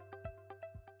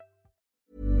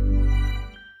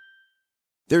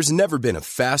 There's never been a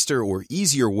faster or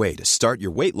easier way to start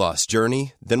your weight loss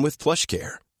journey than with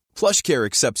PlushCare. PlushCare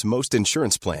accepts most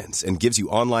insurance plans and gives you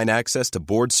online access to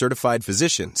board-certified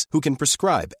physicians who can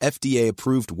prescribe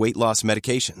FDA-approved weight loss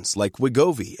medications like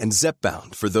Wegovy and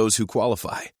Zepbound for those who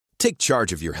qualify. Take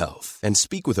charge of your health and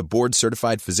speak with a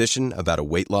board-certified physician about a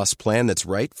weight loss plan that's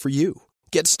right for you.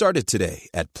 Get started today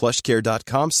at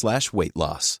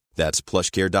plushcare.com/weightloss. That's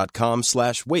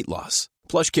plushcare.com/weightloss.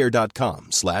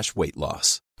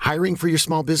 plushcare.com/weightloss. Hiring for your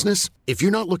small business? If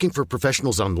you're not looking for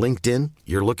professionals on LinkedIn,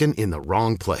 you're looking in the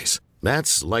wrong place.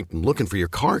 That's like looking for your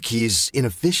car keys in a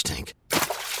fish tank.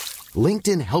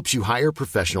 LinkedIn helps you hire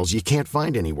professionals you can't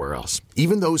find anywhere else,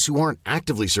 even those who aren't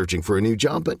actively searching for a new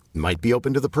job but might be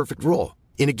open to the perfect role.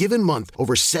 In a given month,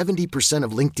 over 70%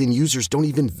 of LinkedIn users don't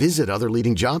even visit other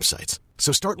leading job sites.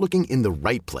 So start looking in the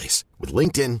right place. With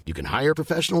LinkedIn, you can hire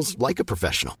professionals like a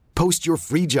professional. Post your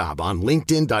free job on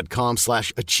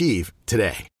linkedin.com/achieve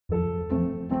today.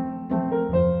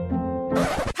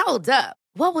 Hold up.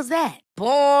 What was that?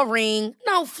 Boring.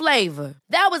 No flavor.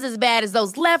 That was as bad as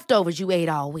those leftovers you ate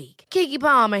all week. Keke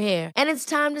Palmer here. And it's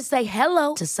time to say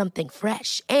hello to something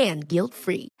fresh and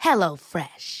guilt-free. Hello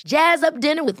Fresh. Jazz up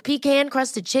dinner with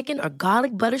pecan-crusted chicken or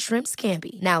garlic butter shrimp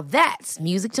scampi. Now that's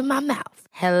music to my mouth.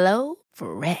 Hello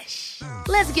Fresh.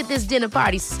 Let's get this dinner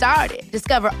party started.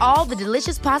 Discover all the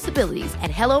delicious possibilities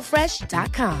at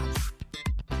HelloFresh.com.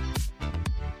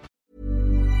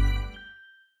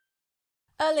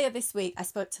 Earlier this week, I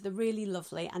spoke to the really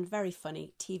lovely and very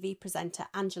funny TV presenter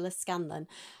Angela Scanlon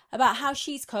about how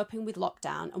she's coping with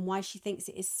lockdown and why she thinks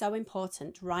it is so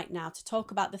important right now to talk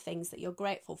about the things that you're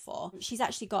grateful for. She's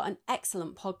actually got an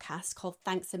excellent podcast called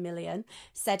Thanks a Million,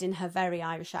 said in her very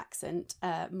Irish accent,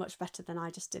 much better than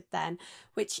I just did then,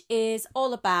 which is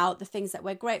all about the things that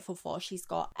we're grateful for. She's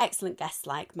got excellent guests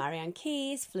like Marianne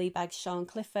Keyes, Fleabag's Sean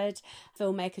Clifford,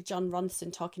 filmmaker John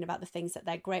Ronson talking about the things that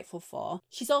they're grateful for.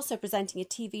 She's also presenting a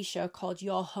TV show called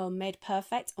Your Home Made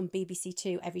Perfect on BBC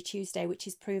Two every Tuesday, which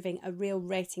is proving a real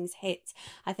ratings hit.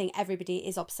 I think everybody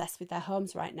is obsessed with their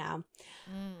homes right now.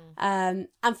 And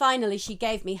finally, she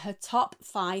gave me her top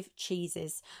 5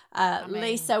 cheeses.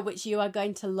 Lisa, which you are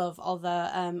going to love,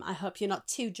 although I hope you're not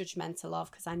too judgmental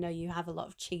of, because I know you have a lot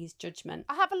of cheese judgment.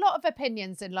 I have a lot of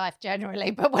opinions in life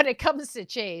generally, but when it comes to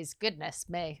cheese, goodness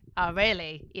me, I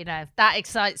really, that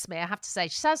excites me. I have to say,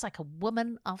 she sounds like a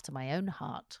woman after my own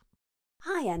heart.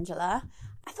 Hi, Angela.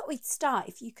 I thought we'd start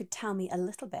if you could tell me a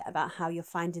little bit about how you're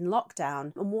finding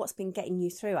lockdown and what's been getting you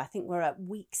through. I think we're at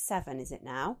week 7, is it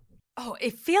now? Oh,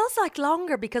 it feels like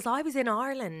longer because I was in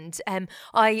Ireland.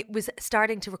 I was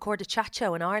starting to record a chat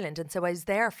show in Ireland, and so I was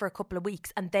there for a couple of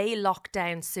weeks and they locked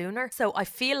down sooner. So I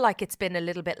feel like it's been a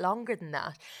little bit longer than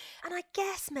that. And I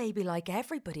guess maybe like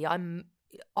everybody, I'm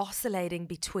oscillating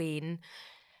between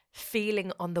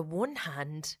feeling on the one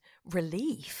hand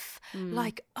relief,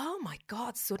 like, oh my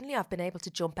God, suddenly I've been able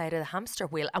to jump out of the hamster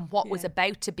wheel, and what was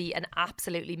about to be an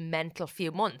absolutely mental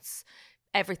few months,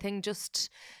 everything just,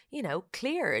 you know,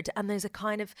 cleared. And there's a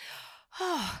kind of,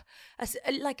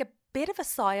 like a bit of a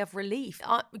sigh of relief.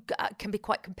 Can be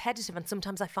quite competitive, and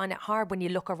sometimes I find it hard when you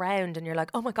look around and you're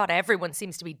like, oh my God, everyone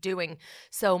seems to be doing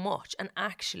so much. And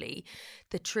actually,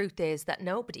 the truth is that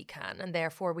nobody can, and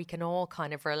therefore we can all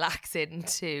kind of relax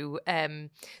into this.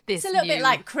 It's a little bit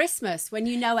like Christmas. When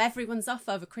you know everyone's off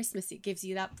over Christmas, it gives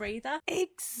you that breather.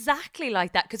 Exactly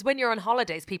like that. Because when you're on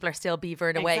holidays, people are still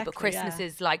beavering away, but Christmas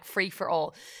is like free for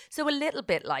all. So a little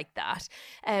bit like that.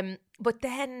 But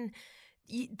then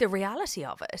the reality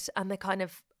of it and the kind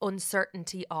of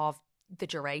uncertainty of the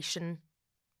duration,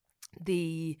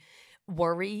 the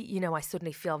worry, you know, I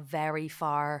suddenly feel very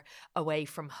far away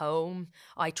from home.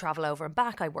 I travel over and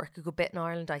back. I work a good bit in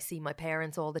Ireland. I see my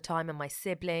parents all the time and my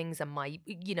siblings and my,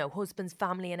 you know, husband's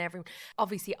family and everyone.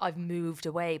 Obviously, I've moved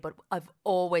away, but I've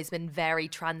always been very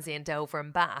transient over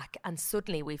and back. And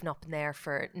suddenly we've not been there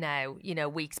for now, you know,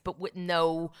 weeks, but with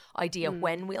no idea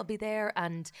when we'll be there.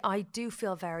 And I do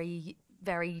feel very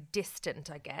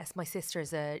distant, I guess. My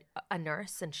sister's a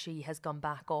nurse and she has gone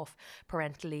back off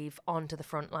parental leave onto the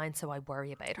front line, so I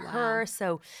worry about her.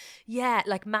 So yeah,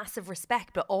 like massive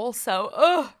respect, but also,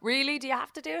 oh, really? Do you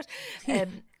have to do it?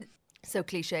 So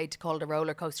cliched to call it a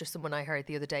roller coaster. Someone I heard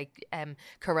the other day,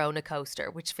 Corona coaster,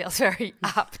 which feels very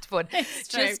apt, but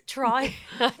just trying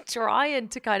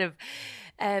to kind of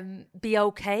be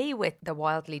okay with the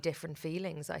wildly different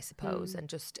feelings, I suppose, and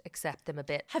just accept them a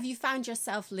bit. Have you found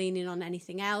yourself leaning on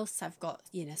anything else? I've got,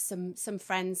 you know, some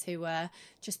friends who are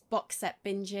just box set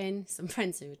binging, some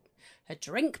friends who are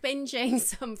drink binging,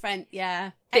 some friends,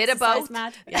 bit of both.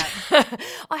 Mad. Yeah.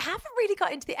 I haven't really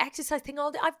got into the exercise thing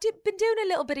all day. I've been doing a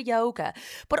little bit of yoga,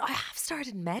 but I have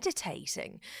started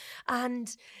meditating,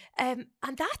 and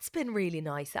that's been really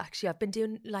nice. Actually, I've been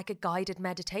doing like a guided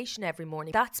meditation every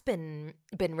morning. That's been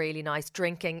really nice.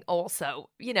 Drinking also,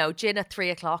 you know, gin at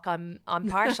 3:00. I'm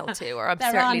partial to, or I'm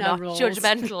certainly not rules.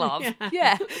 Judgmental of.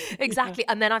 Yeah, exactly.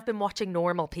 And then I've been watching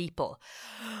Normal People.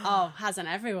 Oh, hasn't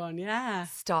everyone? Yeah.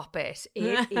 Stop it.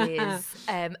 It is.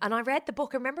 And I read the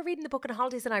book. I remember reading the book on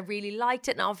holidays and I really liked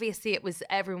it. And obviously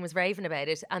everyone was raving about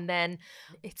it. And then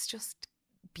it's just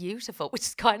beautiful, which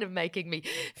is kind of making me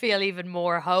feel even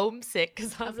more homesick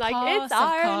because I'm like, it's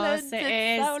Ireland.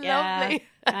 It's so lovely.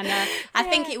 And I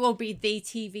think it will be the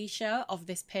TV show of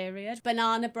this period.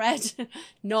 Banana Bread,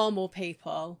 Normal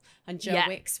People, and Joe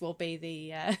Wicks will be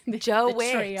the Joe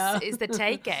Wicks trio. Is the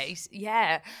takeout.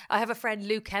 Yeah, I have a friend,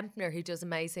 Luke Kempner, who does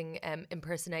amazing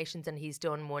impersonations, and he's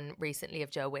done one recently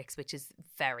of Joe Wicks, which is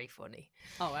very funny.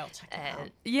 Oh, I'll check it out.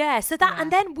 Yeah, so that,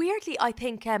 and then weirdly, I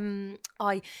think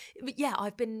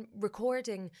I've been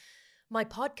recording my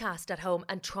podcast at home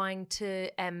and trying to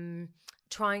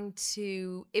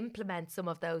implement some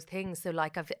of those things. So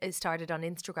like I've started on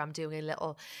Instagram doing a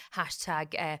little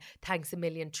hashtag thanks a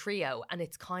million trio, and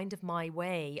it's kind of my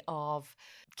way of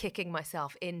kicking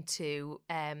myself into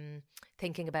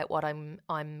thinking about what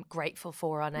I'm grateful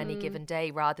for on any given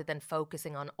day, rather than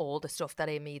focusing on all the stuff that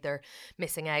I'm either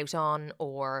missing out on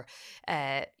or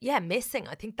missing.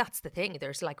 I think that's the thing.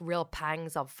 There's like real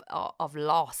pangs of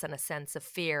loss and a sense of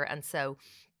fear, and so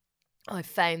I've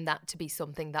found that to be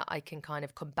something that I can kind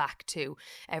of come back to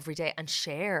every day and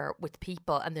share with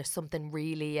people. And there's something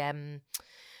really,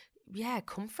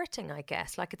 comforting, I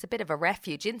guess. Like it's a bit of a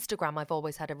refuge. Instagram, I've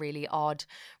always had a really odd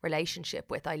relationship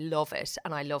with. I love it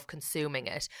and I love consuming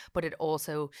it, but it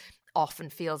also often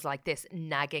feels like this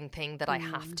nagging thing that I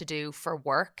have to do for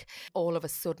work. All of a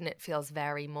sudden it feels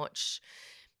very much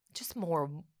just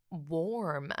more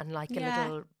warm and like a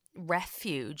little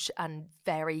refuge and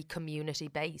very community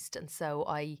based, and so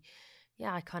I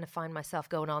kind of find myself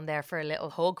going on there for a little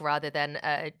hug rather than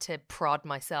to prod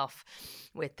myself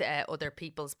with other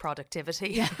people's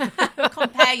productivity.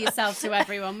 Compare yourself to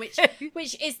everyone, which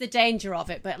is the danger of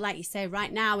it. But like you say,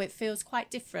 right now it feels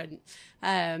quite different,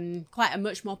 quite a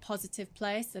much more positive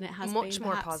place than it has been. Much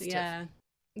more positive.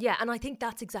 Yeah, and I think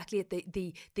that's exactly it,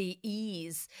 the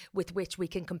ease with which we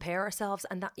can compare ourselves.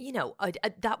 And that, you know,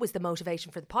 that was the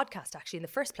motivation for the podcast actually in the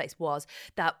first place, was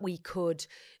that we could,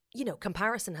 you know,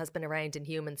 comparison has been around in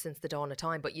humans since the dawn of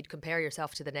time, but you'd compare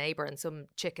yourself to the neighbour and some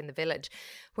chick in the village.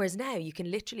 Whereas now you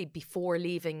can literally, before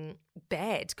leaving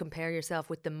bed, compare yourself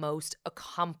with the most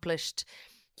accomplished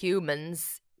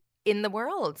humans in the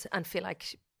world and feel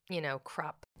like, you know,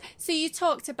 crap. So you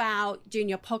talked about doing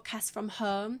your podcast from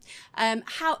home.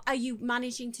 How are you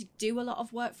managing to do a lot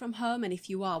of work from home? And if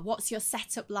you are, what's your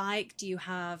setup like? Do you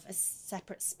have a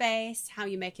separate space? How are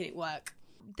you making it work?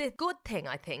 The good thing,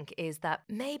 I think, is that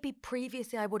maybe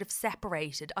previously I would have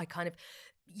separated. I kind of,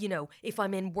 you know, if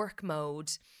I'm in work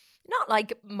mode, not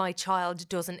like my child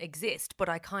doesn't exist, but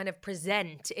I kind of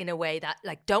present in a way that,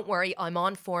 like, don't worry, I'm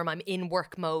on form, I'm in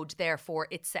work mode, therefore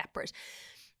it's separate.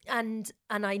 And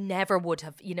I never would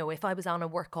have, you know, if I was on a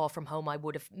work call from home, I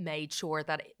would have made sure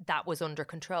that that was under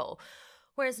control.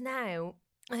 Whereas now,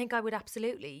 I think I would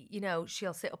absolutely, you know,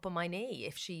 she'll sit up on my knee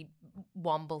if she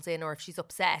wombles in or if she's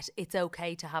upset. It's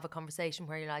okay to have a conversation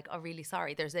where you're like, oh, really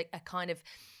sorry. There's a kind of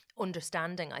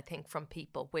understanding, I think, from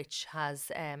people, which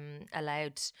has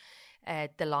allowed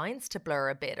the lines to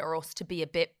blur a bit, or us to be a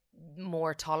bit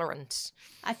more tolerant.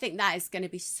 I think that is going to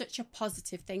be such a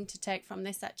positive thing to take from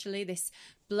this, actually, this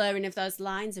blurring of those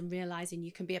lines and realising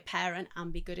you can be a parent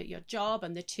and be good at your job,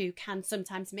 and the two can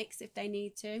sometimes mix if they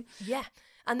need to. Yeah.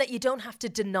 And that you don't have to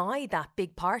deny that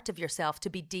big part of yourself to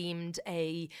be deemed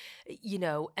a, you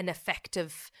know, an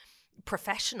effective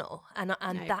professional. And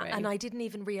I didn't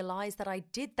even realise that I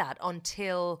did that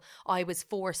until I was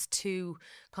forced to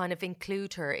kind of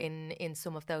include her in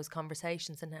some of those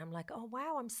conversations. And I'm like, oh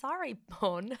wow, I'm sorry,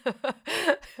 Bun.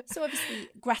 So obviously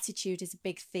gratitude is a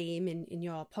big theme in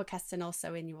your podcast and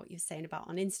also in what you're saying about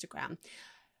on Instagram.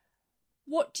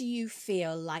 What do you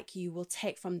feel like you will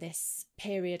take from this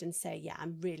period and say, yeah,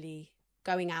 I'm really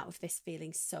going out of this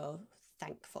feeling so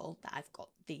thankful that I've got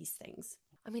these things?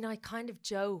 I mean, I kind of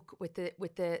joke with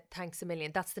the thanks a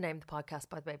million. That's the name of the podcast,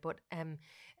 by the way. But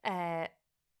I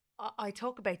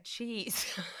talk about cheese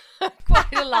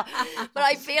quite a lot. But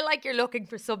I feel like you're looking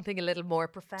for something a little more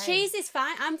profound. Cheese is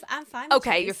fine. I'm fine with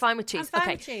okay, cheese. You're fine with cheese. I'm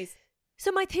fine with cheese.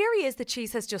 So my theory is that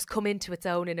cheese has just come into its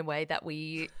own in a way that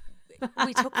we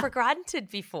took for granted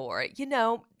before. You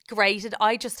know, grated.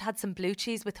 I just had some blue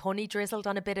cheese with honey drizzled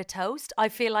on a bit of toast. I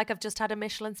feel like I've just had a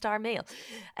Michelin star meal.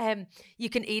 You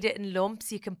can eat it in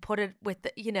lumps. You can put it with,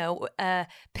 you know, a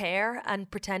pear and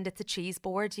pretend it's a cheese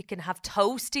board. You can have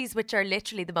toasties, which are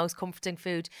literally the most comforting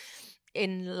food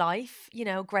in life, you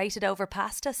know, grated over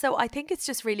pasta. So I think it's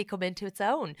just really come into its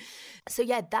own. So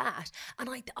yeah, that. And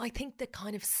I think the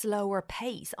kind of slower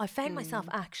pace, I found myself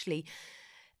actually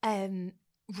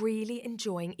really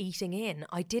enjoying eating in.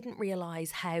 I didn't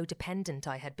realise how dependent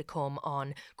I had become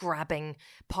on grabbing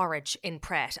porridge in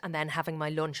Pret and then having my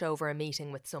lunch over a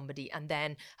meeting with somebody and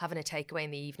then having a takeaway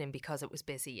in the evening because it was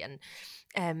busy, and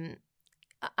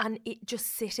it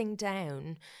just sitting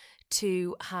down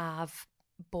to have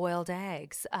boiled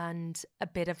eggs and a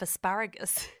bit of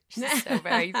asparagus, which is so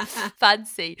very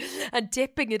fancy, and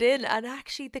dipping it in, and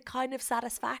actually the kind of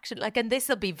satisfaction, like, and this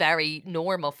will be very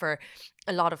normal for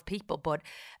a lot of people, but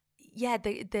yeah,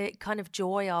 the kind of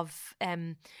joy of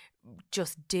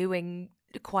just doing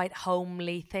quite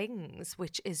homely things,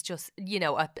 which is just, you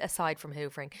know, aside from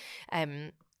hoovering,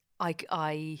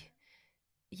 I've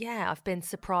been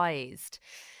surprised.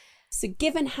 So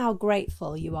given how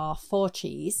grateful you are for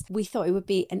cheese, we thought it would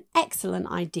be an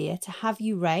excellent idea to have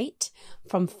you rate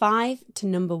from 5 to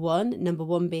number 1, number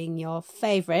 1 being your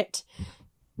favourite.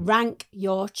 Rank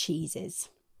your cheeses.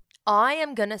 I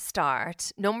am going to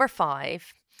start number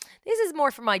 5. This is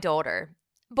more for my daughter,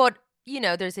 but, you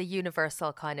know, there's a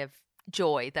universal kind of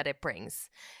joy that it brings.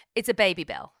 It's a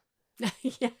Babybel.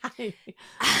 Yeah, I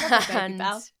love a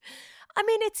Babybel. I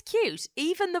mean, it's cute.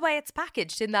 Even the way it's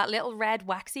packaged in that little red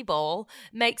waxy ball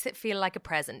makes it feel like a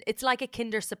present. It's like a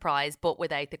Kinder Surprise, but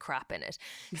without the crap in it.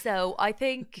 So I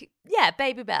think, yeah,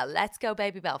 Babybel. Let's go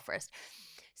Babybel first.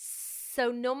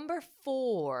 So number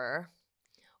 4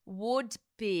 would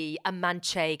be a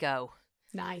Manchego.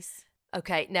 Nice.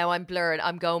 Okay, now I'm blurred.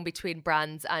 I'm going between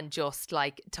brands and just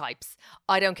like types.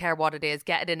 I don't care what it is.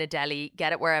 Get it in a deli.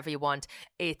 Get it wherever you want.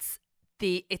 It's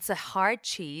a hard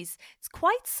cheese. It's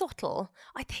quite subtle.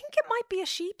 I think it might be a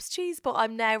sheep's cheese, but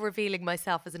I'm now revealing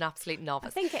myself as an absolute novice.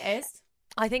 I think it is.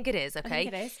 I think it is, okay? I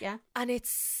think it is, yeah. And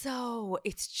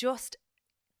it's just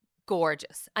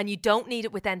gorgeous. And you don't need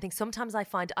it with anything. Sometimes I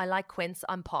find I like quince,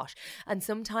 I'm posh. And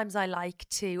sometimes I like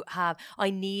to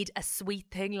I need a sweet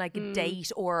thing like a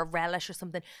date or a relish or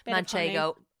something.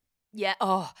 Manchego. Yeah,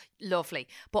 oh, lovely.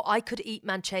 But I could eat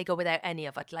manchego without any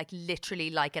of it, like literally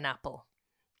like an apple.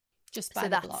 Just by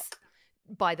the block.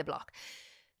 By the block.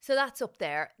 So that's up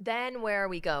there. Then where are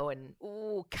we going?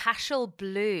 Oh, Cashel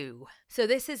Blue. So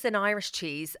this is an Irish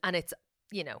cheese and it's,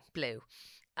 blue.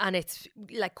 And it's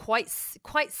like quite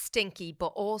stinky, but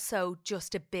also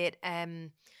just a bit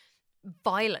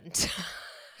violent.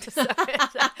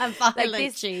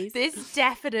 Violent cheese. This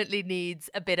definitely needs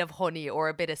a bit of honey or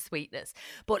a bit of sweetness,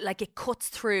 but like it cuts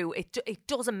through. It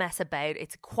doesn't mess about.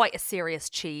 It's quite a serious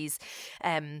cheese.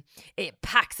 It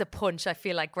packs a punch. I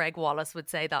feel like Greg Wallace would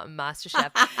say that in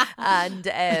MasterChef. And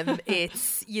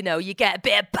it's you get a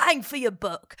bit of bang for your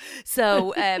buck.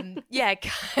 So yeah,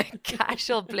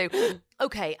 Cashel Blue.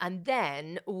 Okay, and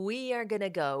then we are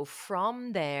gonna go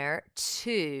from there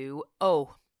to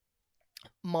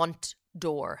Mont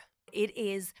d'Or. It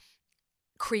is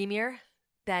creamier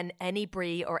than any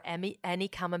brie or any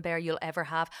camembert you'll ever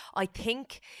have. I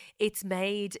think it's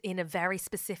made in a very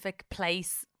specific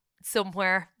place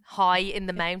somewhere high in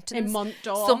the mountains. In Mont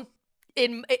d'Or.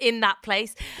 In that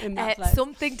place. In that place.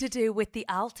 Something to do with the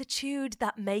altitude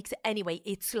that makes it. Anyway,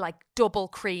 it's like double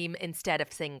cream instead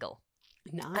of single.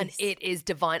 Nice. And it is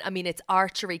divine. I mean, it's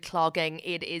archery clogging.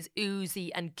 It is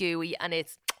oozy and gooey and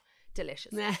it's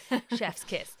delicious. Chef's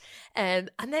kiss. And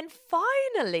then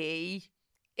finally,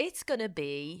 it's going to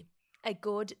be a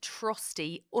good,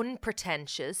 trusty,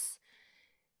 unpretentious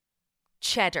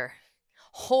cheddar.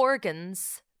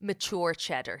 Horgan's mature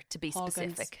cheddar, to be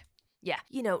specific. Yeah.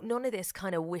 None of this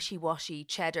kind of wishy-washy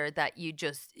cheddar that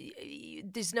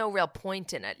there's no real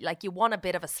point in it. Like, you want a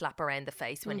bit of a slap around the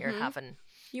face when you're having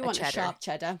You want cheddar. a sharp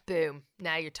cheddar. Boom.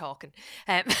 Now you're talking.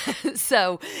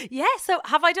 So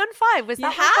have I done 5? Was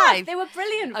that have. 5? They were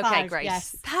brilliant. Okay, 5. great.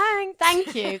 Yes. Thanks.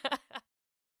 Thank you.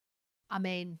 I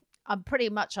mean, I'm pretty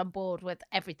much on board with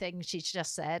everything she's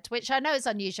just said, which I know is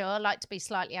unusual. I like to be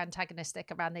slightly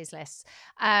antagonistic around these lists.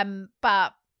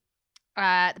 But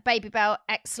the Baby Bell,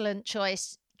 excellent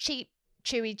choice. Cheap,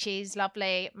 chewy cheese,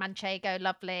 lovely. Manchego,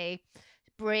 lovely.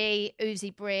 Brie,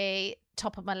 oozy brie,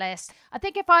 top of my list. I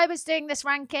think if I was doing this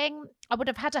ranking, I would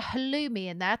have had a halloumi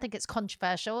in there. I think it's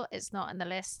controversial. It's not in the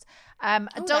list.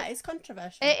 That is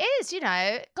controversial. It is,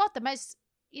 God, the most,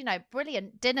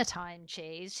 brilliant dinner time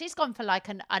cheese. She's gone for like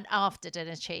an after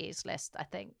dinner cheese list, I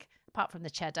think. Apart from the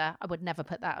cheddar, I would never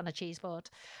put that on a cheese board.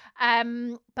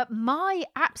 But my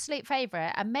absolute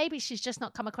favourite, and maybe she's just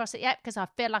not come across it yet because I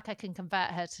feel like I can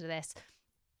convert her to this,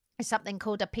 is something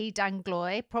called a Pied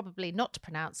d'Anglois, probably not to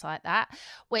pronounce like that,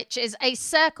 which is a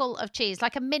circle of cheese,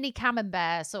 like a mini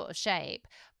camembert sort of shape.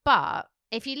 But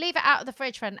if you leave it out of the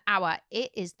fridge for an hour,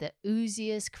 it is the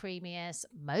ooziest, creamiest,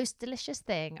 most delicious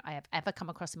thing I have ever come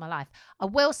across in my life. I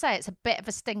will say it's a bit of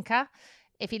a stinker.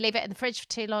 If you leave it in the fridge for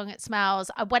too long, it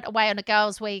smells. I went away on a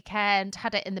girls' weekend,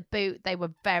 had it in the boot. They were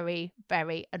very,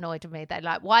 very annoyed with me. They're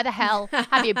like, why the hell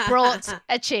have you brought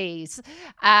a cheese?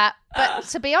 But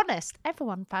to be honest,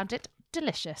 everyone found it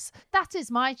delicious. That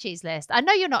is my cheese list. I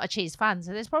know you're not a cheese fan,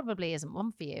 so this probably isn't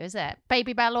one for you, is it?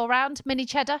 Baby Bell all round, mini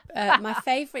cheddar. My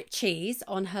favourite cheese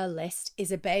on her list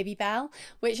is a Baby Bell,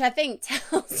 which I think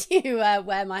tells you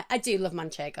where I do love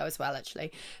Manchego as well,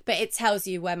 actually, but it tells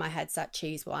you where my head's at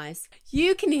cheese-wise.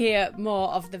 You can hear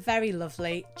more of the very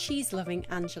lovely cheese-loving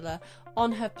Angela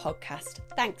on her podcast.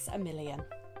 Thanks a million.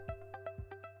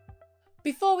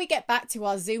 Before we get back to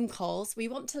our Zoom calls, we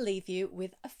want to leave you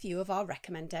with a few of our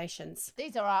recommendations.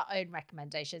 These are our own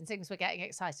recommendations, things we're getting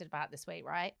excited about this week,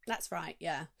 right? That's right,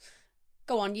 yeah.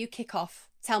 Go on, you kick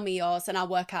off. Tell me yours and I'll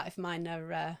work out if mine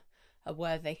are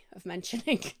worthy of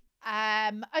mentioning.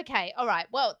 Okay, all right.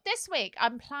 Well, this week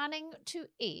I'm planning to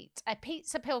eat a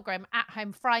Pizza Pilgrim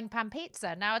at-home frying pan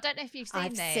pizza. Now, I don't know if you've seen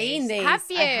these. I've seen these. Have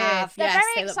you? I have. They're yes,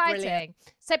 very they exciting. Look brilliant.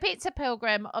 So Pizza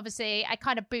Pilgrim, obviously a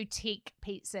kind of boutique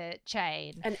pizza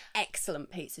chain. An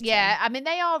excellent pizza chain. Yeah, I mean,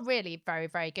 they are really very,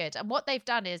 very good. And what they've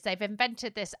done is they've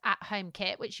invented this at-home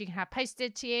kit, which you can have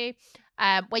posted to you,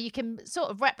 where you can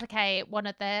sort of replicate one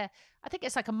of their, I think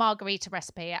it's like a margarita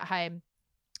recipe at home.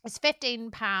 It's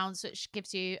 £15, which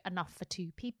gives you enough for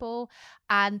 2 people.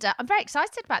 And I'm very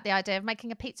excited about the idea of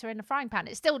making a pizza in a frying pan.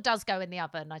 It still does go in the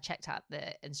oven. I checked out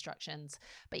the instructions.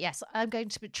 But yes, I'm going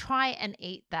to try and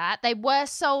eat that. They were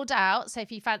sold out. So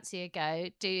if you fancy a go,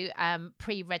 do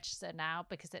pre-register now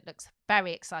because it looks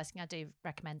very exciting. I do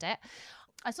recommend it.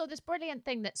 I saw this brilliant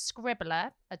thing that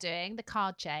Scribbler are doing, the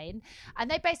card chain, and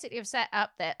they basically have set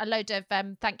up a load of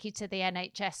thank you to the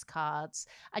NHS cards,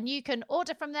 and you can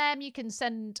order from them. You can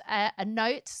send a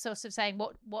note sort of saying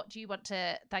what do you want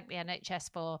to thank the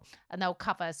NHS for, and they'll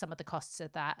cover some of the costs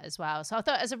of that as well. So I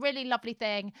thought it was a really lovely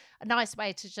thing, a nice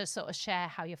way to just sort of share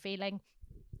how you're feeling.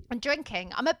 And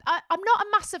drinking, I'm not a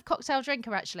massive cocktail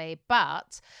drinker actually,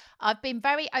 but I've been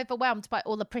very overwhelmed by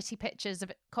all the pretty pictures of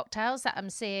cocktails that I'm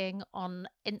seeing on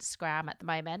Instagram at the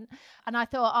moment. And I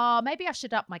thought, maybe I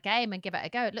should up my game and give it a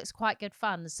go. It looks quite good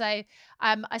fun. So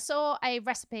I saw a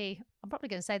recipe, I'm probably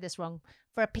going to say this wrong,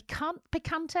 for a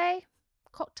picante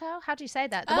cocktail. How do you say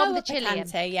that? The one with the chili.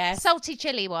 Picante, yeah. Salty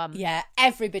chili one. Yeah,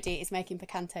 everybody is making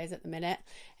picantes at the minute.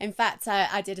 In fact,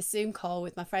 I did a Zoom call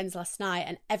with my friends last night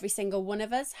and every single one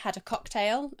of us had a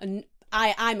cocktail. And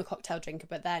I'm a cocktail drinker,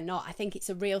 but they're not. I think it's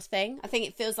a real thing. I think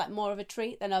it feels like more of a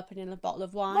treat than opening a bottle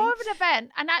of wine. More of an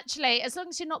event. And actually, as long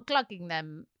as you're not glugging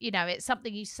them, it's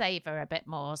something you savour a bit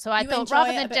more. So I thought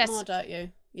rather than just more, don't you?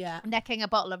 Yeah. Necking a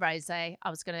bottle of rosé, I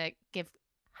was going to give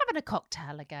having a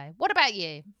cocktail a go. What about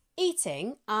you?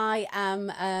 Eating, I am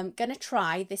going to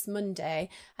try this Monday.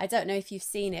 I don't know if you've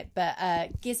seen it, but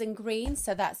Giz and Green,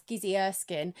 so that's Gizzy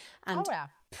Erskine and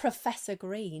Professor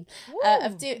Green, are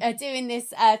doing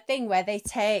this thing where they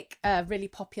take really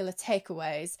popular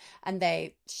takeaways and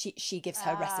she gives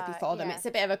her recipe for them. It's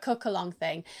a bit of a cook-along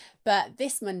thing. But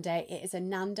this Monday, it is a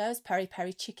Nando's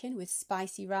peri-peri chicken with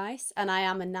spicy rice, and I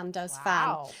am a Nando's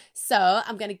fan. So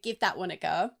I'm going to give that one a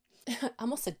go. I'm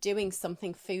also doing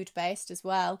something food-based as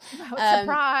well. Oh,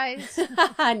 surprise.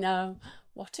 I know.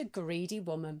 What a greedy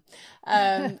woman.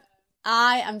 I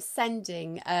am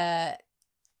sending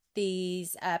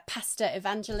these Pasta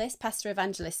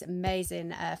Evangelist,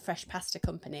 amazing fresh pasta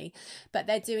company, but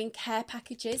they're doing care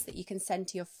packages that you can send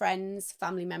to your friends,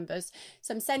 family members.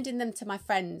 So I'm sending them to my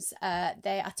friends.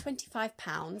 They are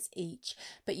 £25 each,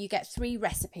 but you get 3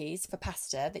 recipes for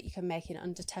pasta that you can make in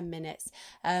under 10 minutes,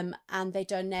 and they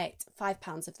donate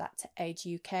 £5 of that to Age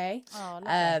UK.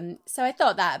 So I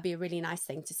thought that would be a really nice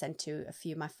thing to send to a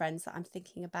few of my friends that I'm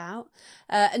thinking about.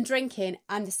 And drinking,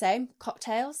 I'm the same.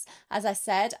 Cocktails, as I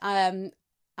said. I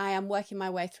am working my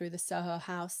way through the Soho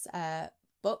House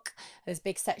book. There's a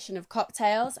big section of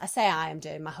cocktails. I say I am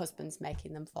doing, my husband's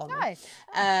making them for me. Nice.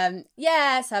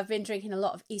 So I've been drinking a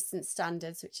lot of Eastern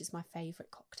Standards, which is my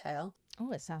favourite cocktail.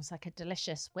 Oh, it sounds like a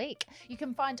delicious week. You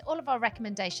can find all of our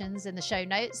recommendations in the show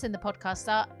notes, in the podcast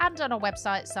art, and on our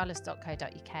website,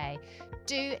 stylist.co.uk.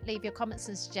 Do leave your comments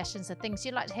and suggestions of things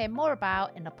you'd like to hear more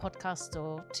about in a podcast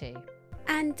store too.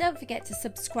 And don't forget to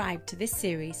subscribe to this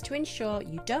series to ensure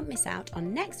you don't miss out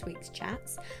on next week's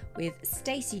chats with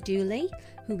Stacey Dooley,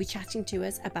 who'll be chatting to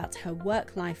us about her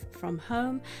work life from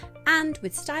home, and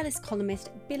with stylist columnist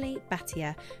Billy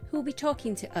Battier, who will be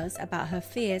talking to us about her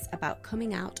fears about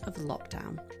coming out of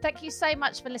lockdown. Thank you so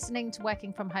much for listening to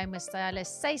Working From Home with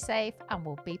Stylists. Stay safe and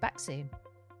we'll be back soon.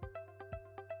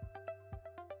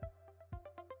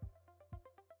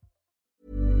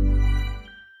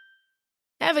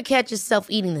 Ever catch yourself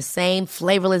eating the same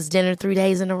flavorless dinner 3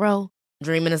 days in a row?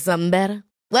 Dreaming of something better?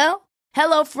 Well,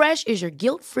 HelloFresh is your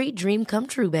guilt-free dream come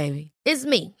true, baby. It's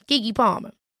me, Keke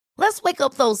Palmer. Let's wake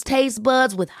up those taste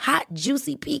buds with hot,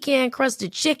 juicy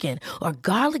pecan-crusted chicken or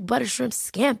garlic butter shrimp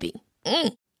scampi.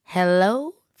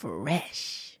 Hello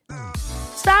Fresh.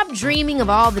 Stop dreaming of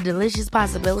all the delicious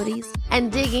possibilities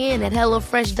and dig in at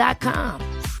HelloFresh.com.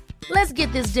 Let's get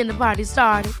this dinner party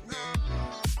started.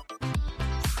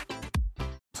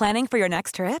 Planning for your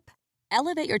next trip?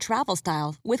 Elevate your travel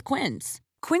style with Quince.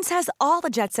 Quince has all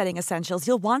the jet-setting essentials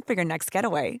you'll want for your next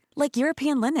getaway, like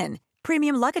European linen,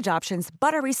 premium luggage options,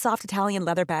 buttery soft Italian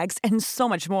leather bags, and so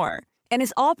much more. And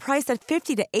is all priced at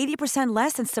 50 to 80%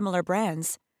 less than similar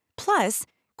brands. Plus,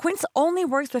 Quince only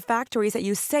works with factories that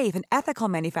use safe and ethical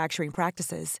manufacturing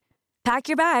practices. Pack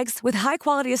your bags with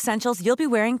high-quality essentials you'll be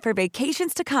wearing for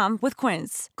vacations to come with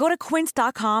Quince. Go to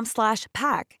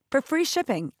quince.com/pack for free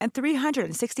shipping and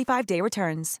 365-day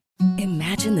returns.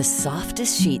 Imagine the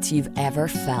softest sheets you've ever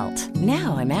felt.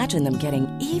 Now imagine them getting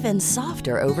even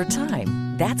softer over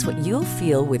time. That's what you'll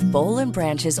feel with Boll &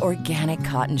 Branch's organic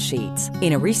cotton sheets.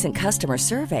 In a recent customer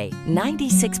survey,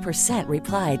 96%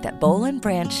 replied that Boll &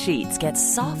 Branch sheets get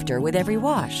softer with every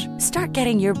wash. Start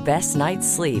getting your best night's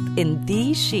sleep in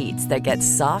these sheets that get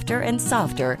softer and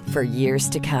softer for years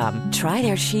to come. Try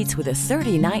their sheets with a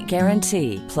 30-night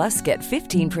guarantee. Plus, get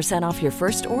 15% off your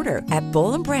first order at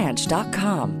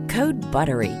bollandbranch.com. Code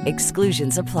BUTTERY.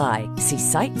 Exclusions apply. See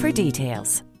site for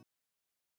details.